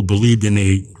of old believed in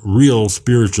a real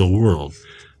spiritual world.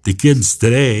 The kids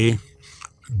today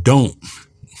don't.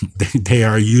 They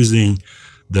are using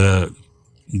the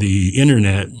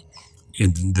internet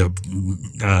in the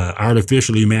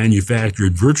artificially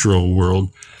manufactured virtual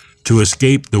world to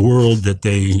escape the world that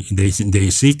they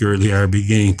secretly are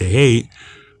beginning to hate.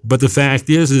 But the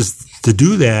fact is to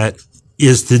do that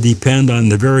is to depend on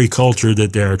the very culture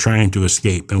that they are trying to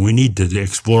escape. And we need to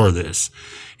explore this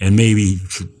and maybe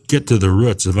get to the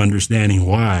roots of understanding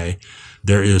why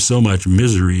there is so much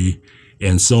misery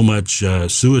and so much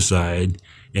suicide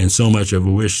and so much of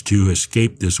a wish to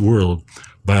escape this world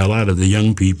by a lot of the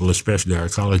young people, especially our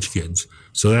college kids.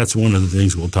 So that's one of the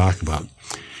things we'll talk about.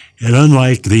 And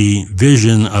unlike the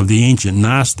vision of the ancient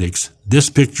Gnostics, this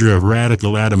picture of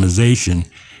radical atomization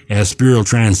as spiritual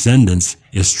transcendence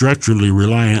is structurally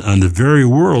reliant on the very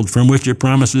world from which it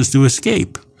promises to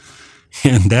escape.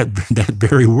 And that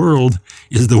very world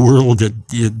is the world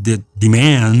that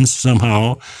demands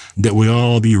somehow that we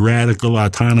all be radical,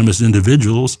 autonomous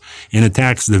individuals, and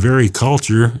attacks the very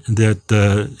culture that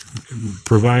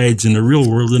provides in the real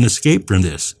world an escape from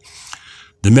this.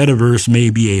 The metaverse may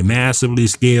be a massively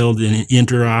scaled and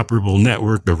interoperable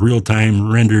network of real-time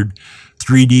rendered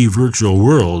 3D virtual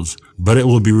worlds, but it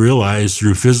will be realized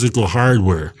through physical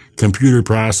hardware, computer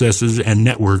processes, and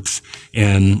networks,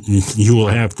 and you will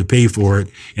have to pay for it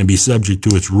and be subject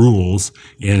to its rules,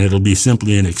 and it'll be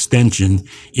simply an extension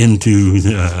into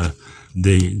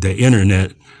the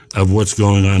internet of what's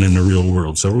going on in the real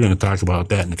world. So we're going to talk about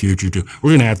that in the future too. We're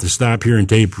going to have to stop here and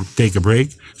take a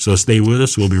break. So stay with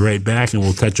us. We'll be right back, and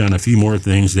we'll touch on a few more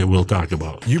things that we'll talk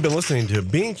about. You've been listening to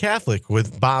Being Catholic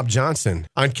with Bob Johnston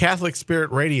on Catholic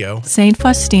Spirit Radio. St.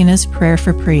 Faustina's Prayer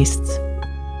for Priests.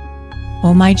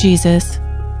 O my Jesus,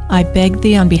 I beg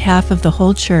thee on behalf of the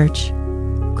whole Church,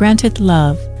 grant it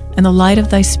love and the light of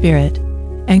thy Spirit,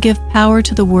 and give power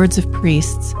to the words of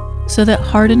priests, so that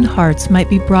hardened hearts might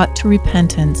be brought to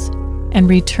repentance and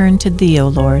return to thee, O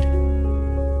Lord.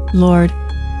 Lord,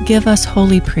 give us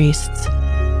holy priests.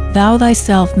 Thou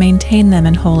thyself maintain them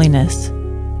in holiness.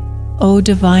 O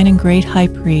divine and great high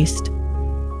priest,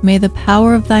 may the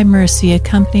power of thy mercy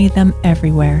accompany them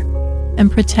everywhere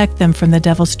and protect them from the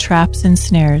devil's traps and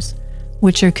snares,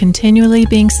 which are continually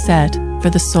being set for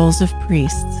the souls of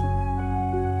priests.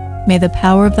 May the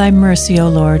power of thy mercy, O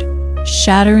Lord,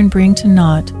 shatter and bring to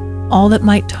naught all that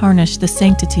might tarnish the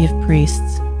sanctity of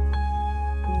priests.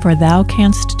 For thou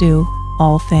canst do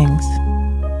all things.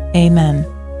 Amen.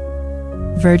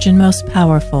 Virgin most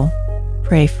powerful,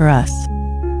 pray for us.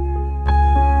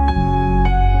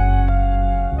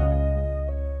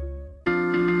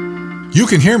 You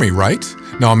can hear me, right?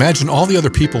 Now imagine all the other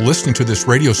people listening to this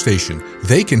radio station.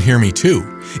 They can hear me too.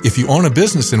 If you own a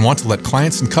business and want to let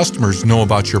clients and customers know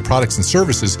about your products and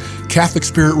services, Catholic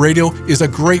Spirit Radio is a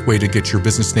great way to get your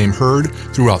business name heard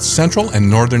throughout Central and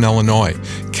Northern Illinois.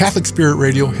 Catholic Spirit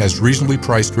Radio has reasonably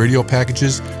priced radio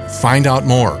packages. Find out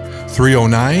more.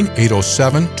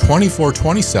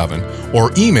 309-807-2427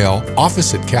 or email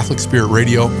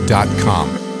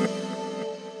office@catholicspiritradio.com.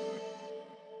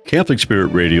 Catholic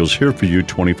Spirit Radio is here for you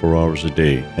 24 hours a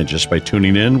day. And just by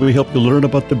tuning in, we help you learn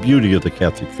about the beauty of the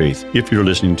Catholic faith. If you're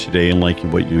listening today and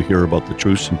liking what you hear about the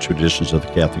truths and traditions of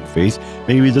the Catholic faith,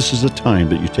 maybe this is the time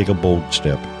that you take a bold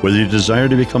step. Whether you desire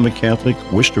to become a Catholic,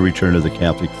 wish to return to the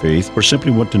Catholic faith, or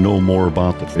simply want to know more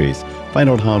about the faith, find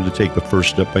out how to take the first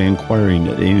step by inquiring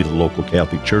at any of the local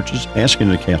Catholic churches, asking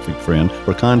a Catholic friend,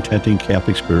 or contacting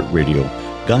Catholic Spirit Radio.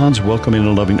 God's welcoming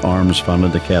and loving arms found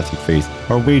in the Catholic faith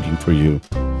are waiting for you.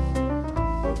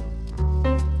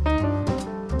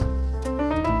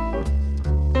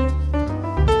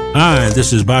 Hi,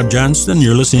 this is Bob Johnston.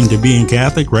 You're listening to Being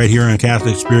Catholic right here on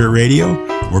Catholic Spirit Radio.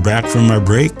 We're back from our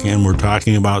break, and we're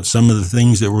talking about some of the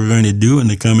things that we're going to do in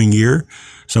the coming year,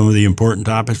 some of the important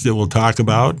topics that we'll talk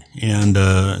about. And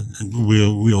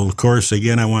we'll, of course,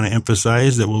 again, I want to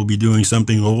emphasize that we'll be doing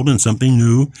something old and something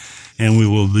new, and we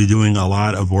will be doing a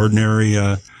lot of ordinary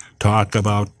talk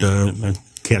about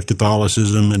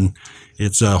Catholicism and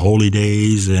its holy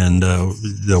days and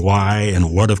the why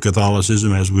and what of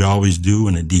Catholicism, as we always do,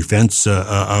 in a defense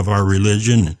of our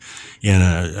religion,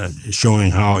 and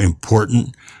showing how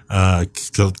important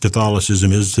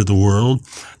Catholicism is to the world,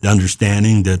 the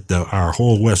understanding that our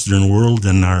whole Western world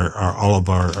and all of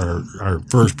our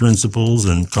first principles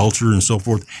and culture and so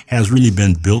forth has really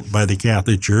been built by the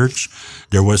Catholic Church.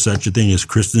 There was such a thing as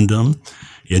Christendom.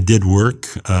 It did work.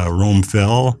 Rome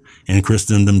fell, and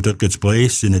Christendom took its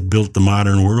place, and it built the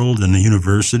modern world and the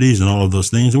universities and all of those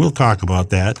things. And we'll talk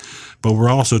about that. But we're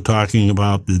also talking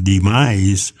about the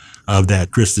demise of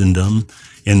that Christendom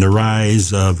and the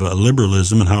rise of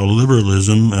liberalism, and how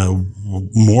liberalism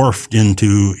morphed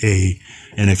into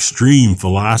an extreme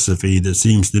philosophy that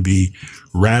seems to be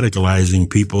radicalizing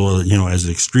people, as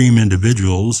extreme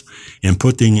individuals, and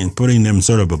putting them in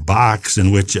sort of a box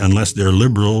in which, unless they're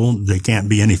liberal, they can't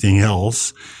be anything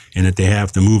else, and that they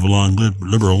have to move along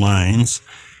liberal lines.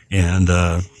 And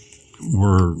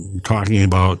we're talking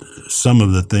about some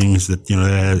of the things that,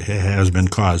 that has been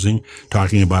causing,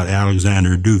 talking about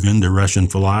Alexander Dugin, the Russian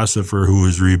philosopher who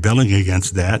is rebelling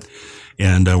against that.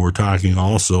 And we're talking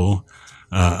also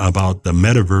about the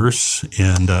metaverse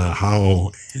and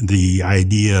how the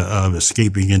idea of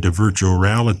escaping into virtual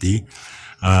reality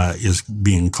is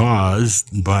being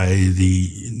caused by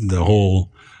the whole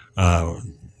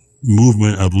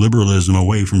movement of liberalism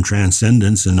away from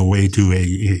transcendence and away to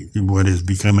what is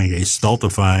becoming a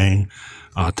stultifying,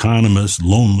 autonomous,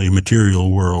 lonely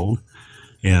material world,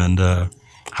 and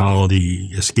how the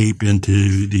escape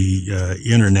into the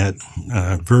internet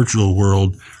virtual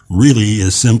world really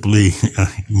is simply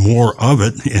more of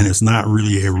it, and it's not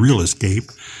really a real escape,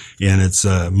 and it's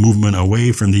a movement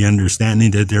away from the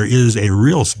understanding that there is a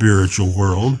real spiritual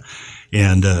world,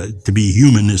 and to be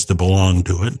human is to belong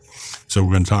to it. So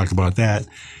we're going to talk about that.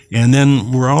 And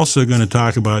then we're also going to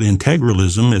talk about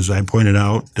integralism, as I pointed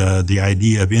out, the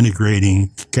idea of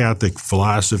integrating Catholic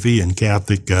philosophy and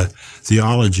Catholic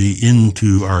theology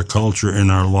into our culture and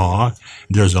our law.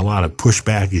 There's a lot of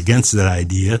pushback against that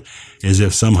idea, as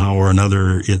if somehow or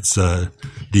another it's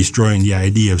destroying the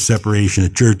idea of separation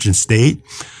of church and state.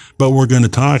 But we're going to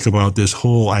talk about this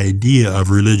whole idea of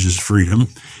religious freedom.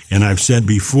 And I've said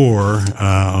before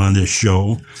on this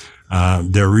show,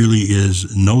 there really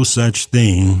is no such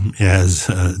thing as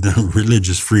the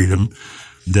religious freedom,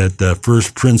 that the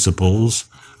first principles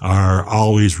are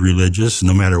always religious,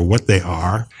 no matter what they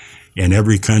are, and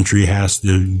every country has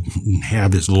to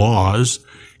have its laws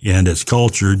and its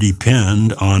culture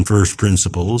depend on first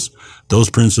principles. Those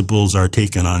principles are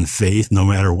taken on faith, no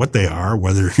matter what they are.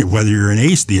 Whether you're an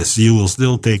atheist, you will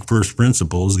still take first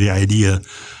principles, the idea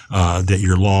that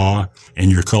your law and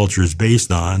your culture is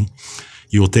based on.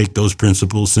 You will take those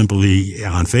principles simply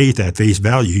on faith, at face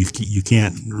value. You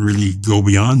can't really go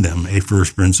beyond them. A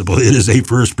first principle. It is a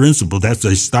first principle. That's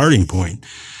a starting point.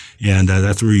 And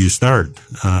that's where you start.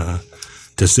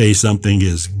 To say something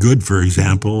is good, for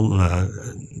example,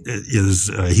 is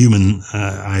a human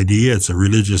idea. It's a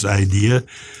religious idea.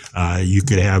 You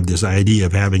could have this idea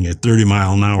of having a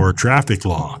 30-mile-an-hour traffic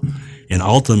law. And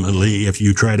ultimately, if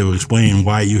you try to explain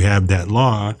why you have that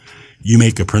law, you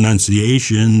make a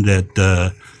pronunciation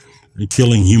that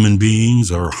killing human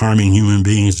beings or harming human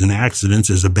beings in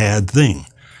accidents is a bad thing.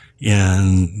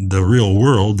 And the real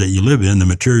world that you live in, the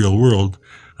material world,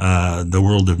 the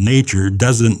world of nature,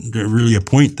 doesn't really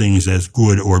appoint things as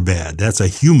good or bad. That's a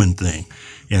human thing.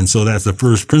 And so that's the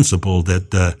first principle,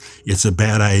 that it's a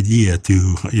bad idea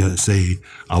to say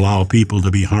allow people to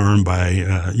be harmed by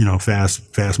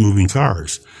fast moving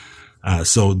cars.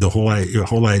 So the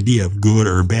whole idea of good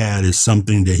or bad is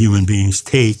something that human beings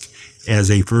take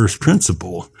as a first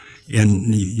principle,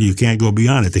 and you can't go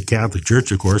beyond it. The Catholic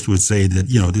Church, of course, would say that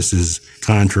this is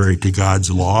contrary to God's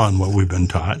law and what we've been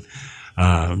taught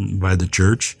by the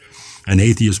Church. An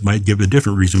atheist might give a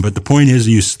different reason, but the point is,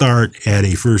 you start at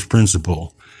a first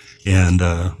principle, and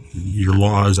your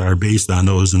laws are based on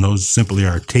those, and those simply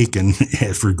are taken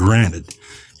for granted,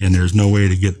 and there's no way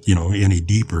to get any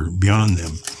deeper beyond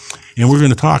them. And we're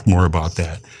going to talk more about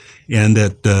that, and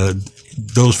that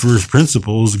those first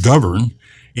principles govern.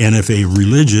 And if a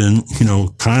religion,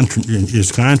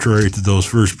 is contrary to those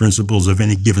first principles of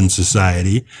any given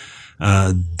society,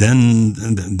 then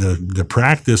the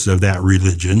practice of that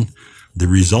religion, the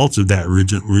results of that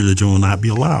religion will not be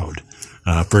allowed.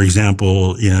 For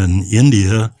example, in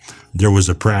India, there was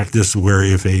a practice where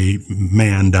if a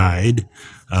man died,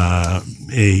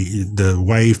 the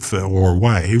wife or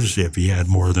wives, if he had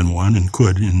more than one and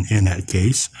could in that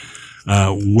case,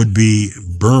 would be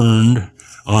burned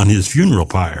on his funeral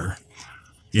pyre.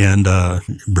 And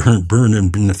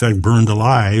burned in effect, burned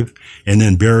alive, and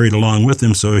then buried along with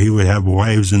him, so he would have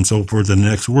wives and so forth in the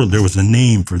next world. There was a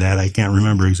name for that. I can't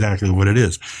remember exactly what it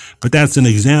is, but that's an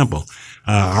example.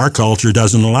 Our culture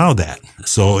doesn't allow that.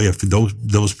 So if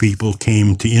those people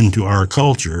came into our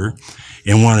culture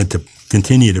and wanted to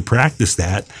continue to practice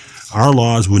that, our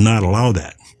laws would not allow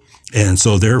that. And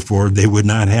so therefore they would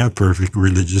not have perfect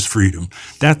religious freedom.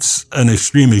 That's an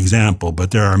extreme example,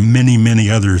 but there are many, many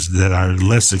others that are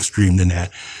less extreme than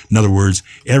that. In other words,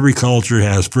 every culture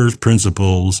has first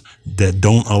principles that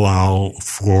don't allow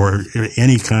for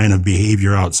any kind of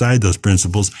behavior outside those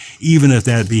principles, even if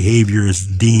that behavior is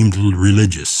deemed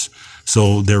religious.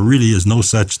 So there really is no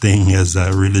such thing as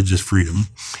religious freedom.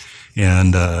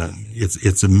 And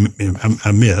it's a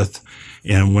myth.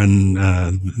 And when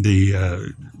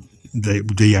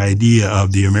the idea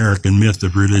of the American myth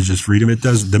of religious freedom,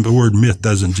 the word myth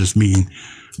doesn't just mean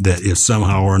that it's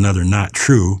somehow or another not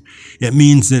true. It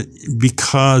means that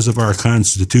because of our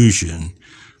Constitution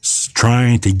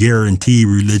trying to guarantee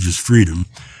religious freedom,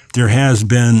 there has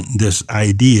been this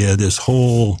idea, this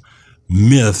whole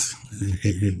myth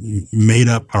made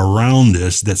up around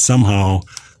this, that somehow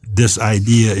this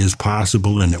idea is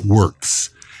possible and it works.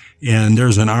 And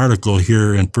there's an article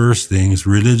here in First Things,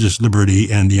 Religious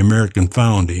Liberty and the American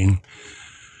Founding,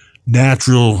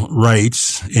 Natural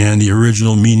Rights and the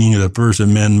Original Meaning of the First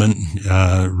Amendment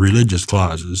Religious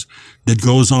Clauses, that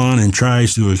goes on and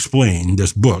tries to explain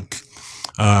this book,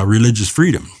 Religious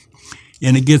Freedom.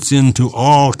 And it gets into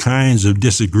all kinds of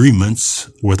disagreements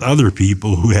with other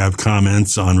people who have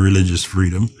comments on religious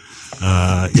freedom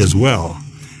as well.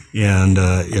 And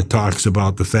it talks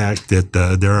about the fact that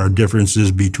there are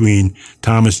differences between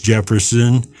Thomas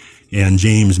Jefferson and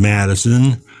James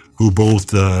Madison, who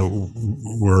both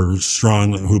were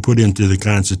strong, who put into the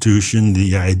Constitution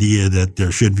the idea that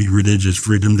there should be religious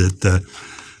freedom, that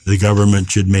the government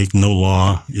should make no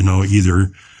law,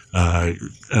 either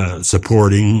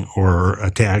supporting or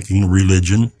attacking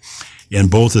religion. And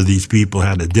both of these people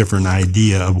had a different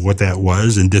idea of what that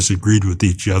was and disagreed with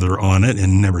each other on it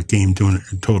and never came to a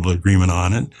total agreement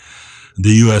on it.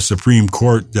 The U.S. Supreme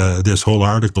Court, this whole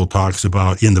article talks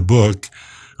about in the book,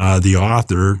 the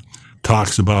author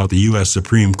talks about the U.S.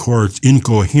 Supreme Court's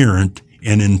incoherent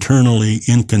and internally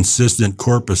inconsistent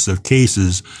corpus of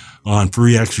cases on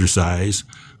free exercise,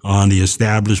 on the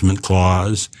Establishment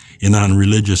Clause, and on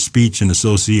religious speech and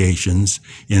associations,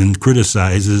 and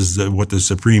criticizes what the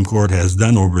Supreme Court has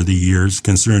done over the years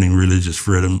concerning religious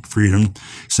freedom,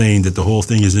 saying that the whole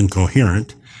thing is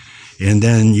incoherent. And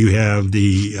then you have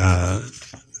the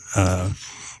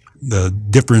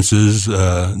differences,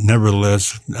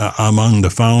 nevertheless, among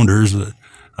the founders.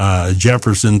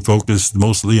 Jefferson focused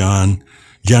mostly on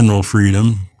general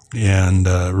freedom, and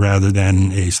rather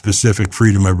than a specific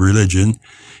freedom of religion.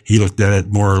 He looked at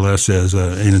it more or less as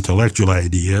an intellectual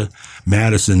idea.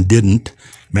 Madison didn't.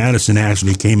 Madison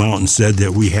actually came out and said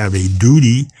that we have a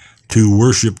duty to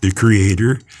worship the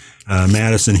Creator.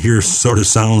 Madison here sort of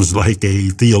sounds like a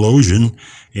theologian,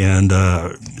 and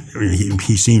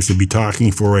he seems to be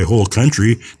talking for a whole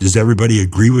country. Does everybody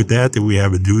agree with that we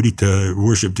have a duty to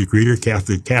worship the Creator?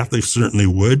 Catholics certainly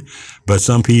would, but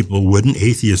some people wouldn't.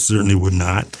 Atheists certainly would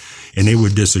not, and they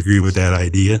would disagree with that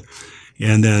idea.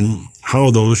 And then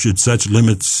how those should such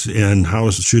limits, and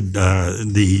how should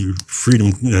the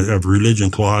freedom of religion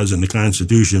clause in the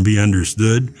Constitution be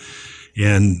understood?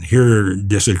 And here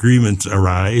disagreements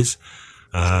arise.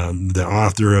 The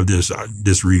author of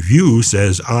this review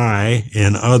says, I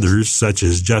and others, such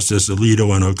as Justice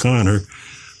Alito and O'Connor,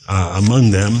 among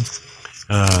them,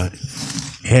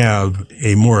 have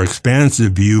a more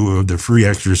expansive view of the free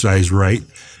exercise right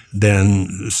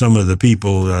than some of the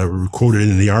people quoted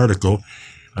in the article.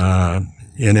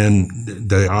 And then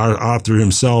the author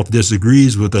himself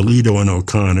disagrees with Alito and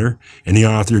O'Connor, and the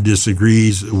author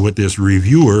disagrees with this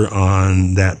reviewer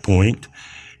on that point.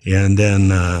 And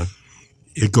then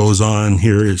it goes on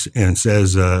here and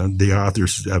says, the author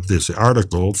of this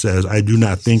article says, I do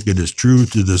not think it is true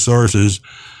to the sources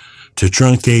to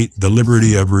truncate the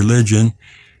liberty of religion,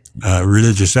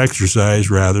 religious exercise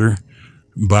rather,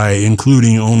 by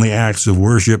including only acts of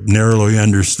worship narrowly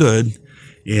understood.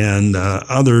 And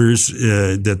others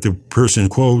that the person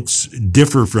quotes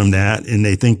differ from that, and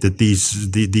they think that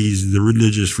the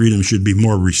religious freedom should be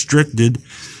more restricted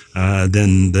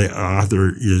than the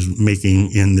author is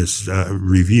making in this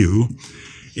review.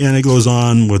 And it goes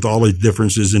on with all the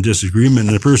differences and disagreement.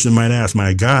 And the person might ask,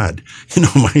 my God,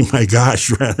 my gosh,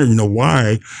 rather,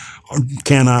 why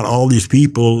cannot all these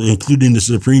people, including the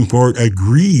Supreme Court,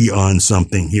 agree on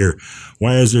something here?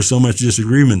 Why is there so much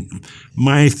disagreement?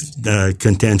 My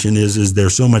contention is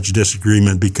there's so much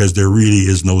disagreement because there really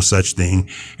is no such thing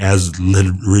as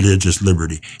religious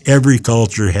liberty. Every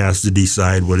culture has to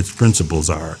decide what its principles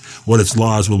are, what its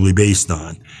laws will be based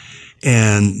on.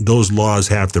 And those laws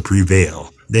have to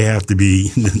prevail. They have to be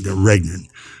regnant.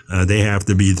 They have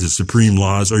to be the supreme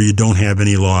laws, or you don't have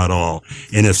any law at all.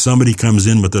 And if somebody comes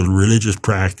in with a religious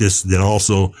practice that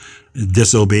also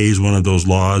disobeys one of those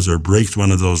laws or breaks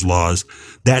one of those laws,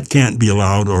 that can't be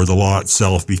allowed, or the law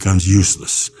itself becomes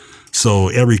useless. So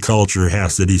every culture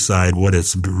has to decide what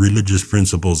its religious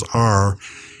principles are,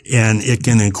 and it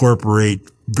can incorporate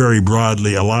very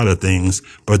broadly a lot of things,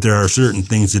 but there are certain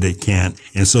things that it can't.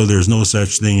 And so there's no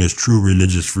such thing as true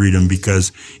religious freedom,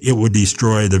 because it would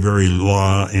destroy the very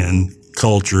law and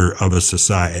culture of a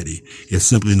society. It's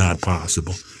simply not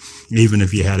possible. Even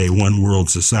if you had a one world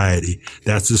society,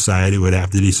 that society would have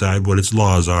to decide what its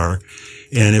laws are.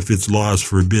 And if its laws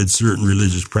forbid certain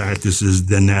religious practices,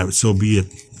 then that, so be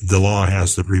it. The law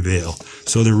has to prevail.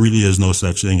 So there really is no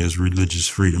such thing as religious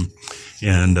freedom.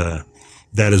 And,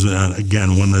 that is,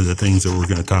 again, one of the things that we're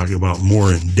going to talk about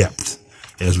more in depth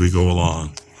as we go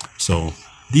along. So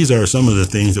these are some of the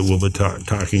things that we'll be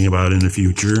talking about in the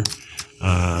future.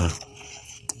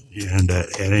 And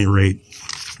at any rate,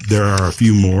 there are a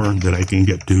few more that I can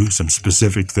get to, some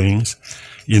specific things.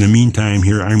 In the meantime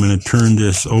here, I'm going to turn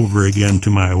this over again to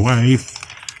my wife,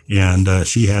 and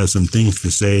she has some things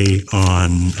to say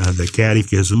on the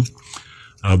catechism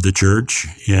of the church,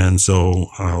 and so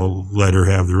I'll let her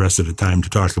have the rest of the time to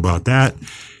talk about that.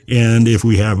 And if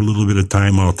we have a little bit of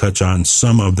time, I'll touch on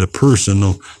some of the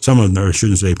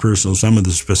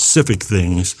specific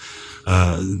things,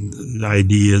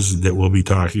 ideas that we'll be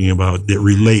talking about that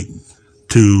relate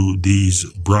to these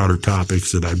broader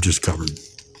topics that I've just covered.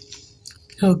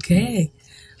 Okay.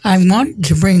 I wanted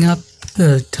to bring up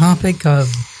the topic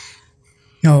of,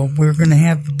 we're going to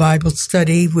have the Bible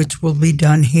study, which will be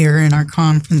done here in our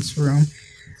conference room.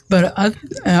 But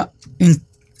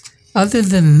other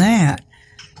than that,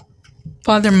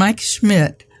 Father Mike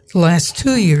Schmidt, the last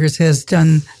 2 years, has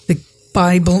done the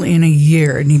Bible in a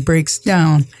year, and he breaks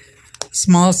down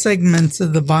small segments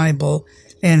of the Bible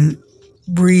and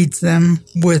reads them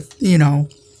with,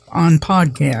 on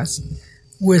podcast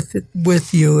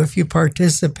with you if you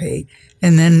participate,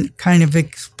 and then kind of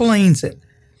explains it,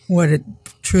 what it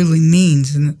truly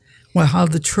means and how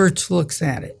the church looks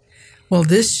at it. Well,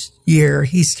 this year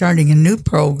he's starting a new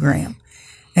program,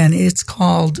 and it's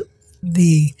called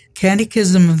the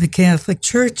Catechism of the Catholic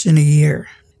Church in a Year.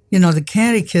 The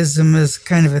Catechism is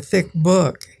kind of a thick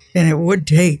book, and it would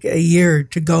take a year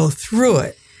to go through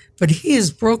it. But he has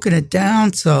broken it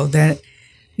down so that,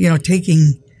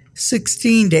 taking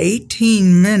 16 to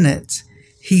 18 minutes,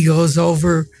 he goes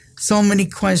over so many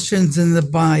questions in the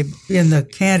Bible, in the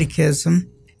Catechism,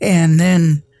 and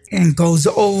goes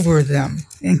over them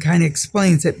and kind of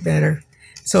explains it better.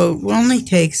 So it only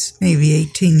takes maybe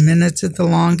 18 minutes at the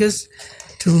longest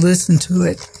to listen to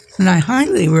it. And I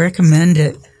highly recommend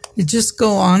it. You just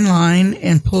go online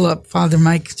and pull up Father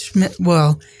Mike Schmidt.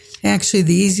 Well, actually,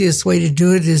 the easiest way to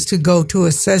do it is to go to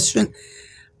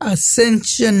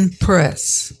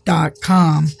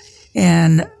ascensionpress.com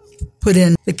and put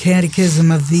in the Catechism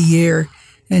of the Year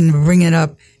and bring it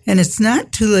up. And it's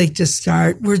not too late to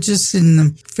start. We're just in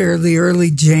the fairly early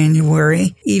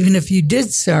January. Even if you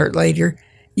did start later,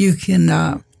 you can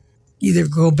either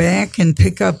go back and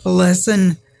pick up a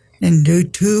lesson and do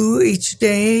 2 each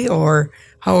day, or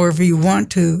however you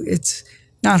want to. It's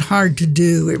not hard to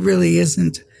do. It really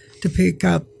isn't, to pick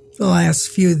up the last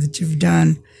few that you've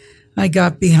done. I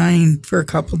got behind for a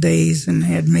couple days and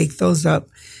had to make those up.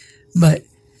 But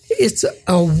it's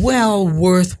a well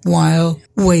worthwhile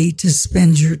way to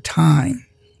spend your time.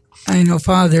 I know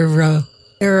Father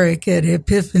Eric at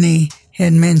Epiphany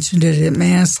had mentioned it at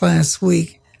Mass last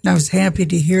week, and I was happy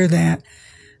to hear that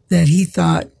he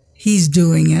thought he's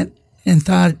doing it and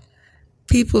thought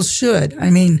people should. I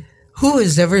mean, who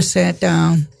has ever sat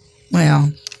down?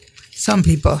 Well, some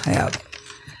people have,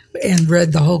 and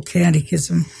read the whole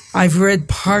catechism. I've read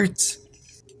parts,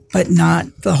 but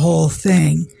not the whole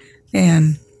thing.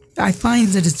 And I find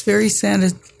that it's very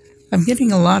I'm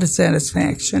getting a lot of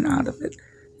satisfaction out of it,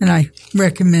 and I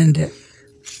recommend it.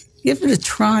 Give it a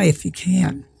try if you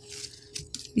can.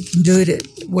 You can do it at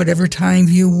whatever time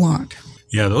you want.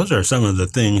 Yeah, those are some of the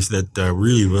things that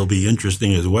really will be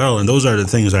interesting as well. And those are the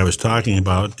things I was talking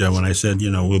about when I said,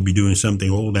 we'll be doing something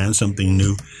old and something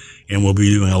new. and we'll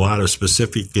be doing a lot of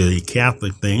specifically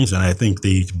Catholic things. And I think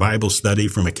the Bible study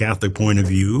from a Catholic point of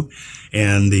view,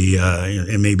 and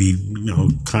and maybe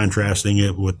contrasting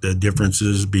it with the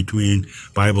differences between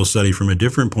Bible study from a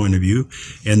different point of view,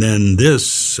 and then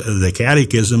the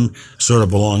Catechism, sort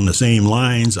of along the same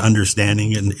lines,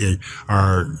 understanding it,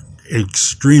 are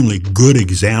extremely good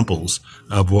examples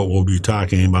of what we'll be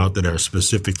talking about that are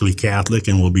specifically Catholic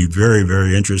and will be very,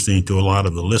 very interesting to a lot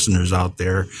of the listeners out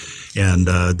there. And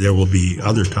there will be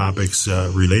other topics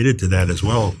related to that as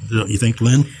well. Don't you think,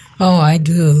 Lynn? Oh, I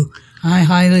do. I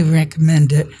highly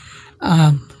recommend it.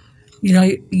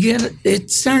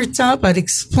 It starts out by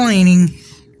explaining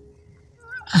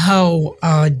how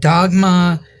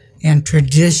dogma and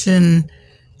tradition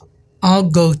all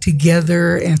go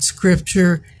together, and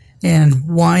Scripture, and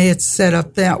why it's set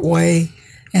up that way,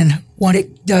 and what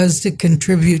it does to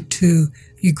contribute to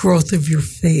the growth of your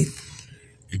faith.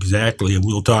 Exactly. And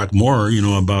we'll talk more,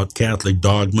 about Catholic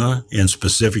dogma and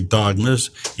specific dogmas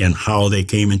and how they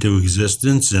came into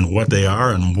existence and what they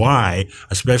are and why,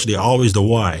 especially always the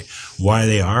why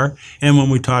they are. And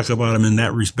when we talk about them in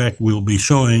that respect, we'll be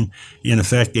showing, in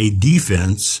effect, a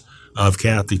defense of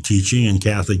Catholic teaching and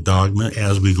Catholic dogma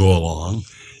as we go along.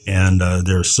 And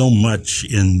there's so much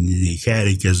in the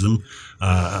Catechism.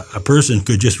 A person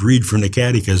could just read from the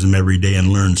Catechism every day and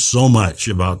learn so much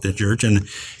about the Church, and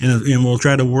we'll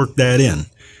try to work that in.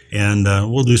 And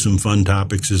we'll do some fun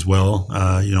topics as well,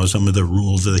 some of the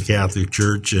rules of the Catholic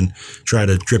Church, and try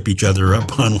to trip each other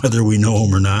up on whether we know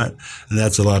them or not. And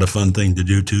that's a lot of fun thing to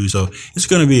do, too. So it's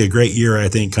going to be a great year, I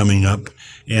think, coming up.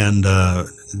 And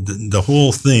the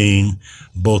whole thing,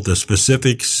 both the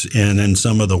specifics and then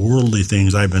some of the worldly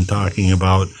things I've been talking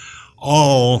about,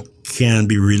 all can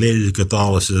be related to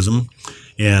Catholicism.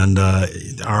 And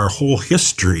our whole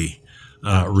history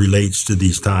relates to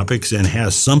these topics and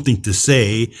has something to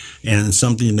say, and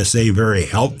something to say very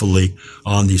helpfully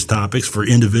on these topics for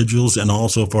individuals and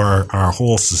also for our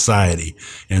whole society.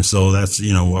 And so that's,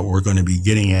 what we're going to be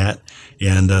getting at.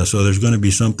 And so there's going to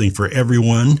be something for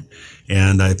everyone.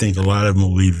 And I think a lot of them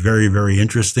will be very, very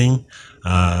interesting.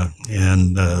 This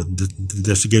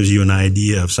gives you an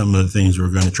idea of some of the things we're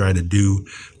going to try to do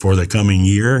for the coming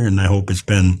year. And I hope it's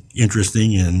been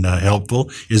interesting and helpful.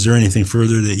 Is there anything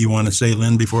further that you want to say,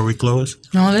 Lynn, before we close?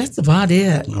 No, that's about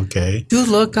it. Okay. Do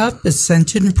look up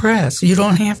Ascension Press. You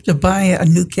don't have to buy a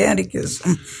new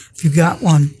catechism if you got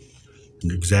one.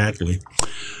 Exactly.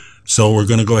 So we're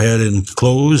going to go ahead and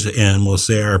close, and we'll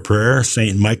say our prayer.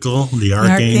 Saint Michael, the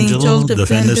Archangel,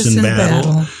 defend us in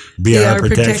battle. Be our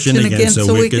protection against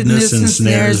the wickedness and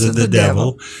snares of the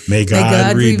devil. May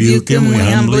God rebuke him, we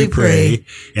humbly pray.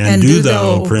 And do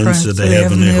thou, Prince of the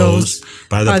heavenly host,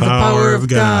 by the power of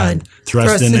God,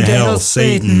 thrust into hell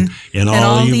Satan and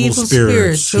all evil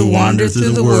spirits who wander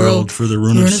through the world for the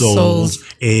ruin of souls.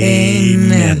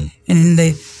 Amen. And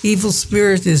the evil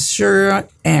spirit is sure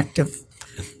active.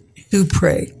 Do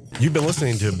pray. You've been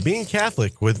listening to Being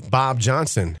Catholic with Bob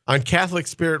Johnson on Catholic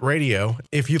Spirit Radio.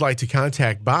 If you'd like to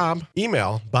contact Bob,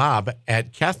 email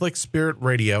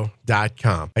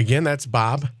bob@catholicspiritradio.com. Again, that's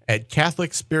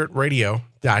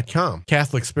bob@catholicspiritradio.com.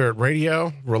 Catholic Spirit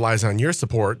Radio relies on your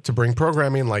support to bring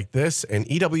programming like this and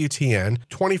EWTN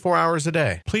 24 hours a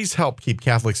day. Please help keep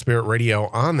Catholic Spirit Radio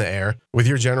on the air with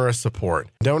your generous support.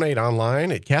 Donate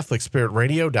online at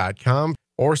catholicspiritradio.com.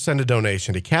 or send a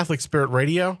donation to Catholic Spirit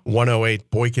Radio, 108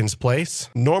 Boykins Place,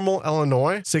 Normal,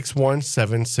 Illinois,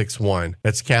 61761.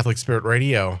 That's Catholic Spirit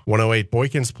Radio, 108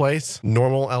 Boykins Place,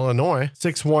 Normal, Illinois,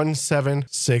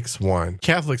 61761.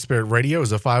 Catholic Spirit Radio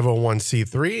is a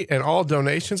 501c3, and all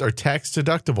donations are tax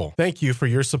deductible. Thank you for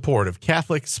your support of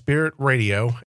Catholic Spirit Radio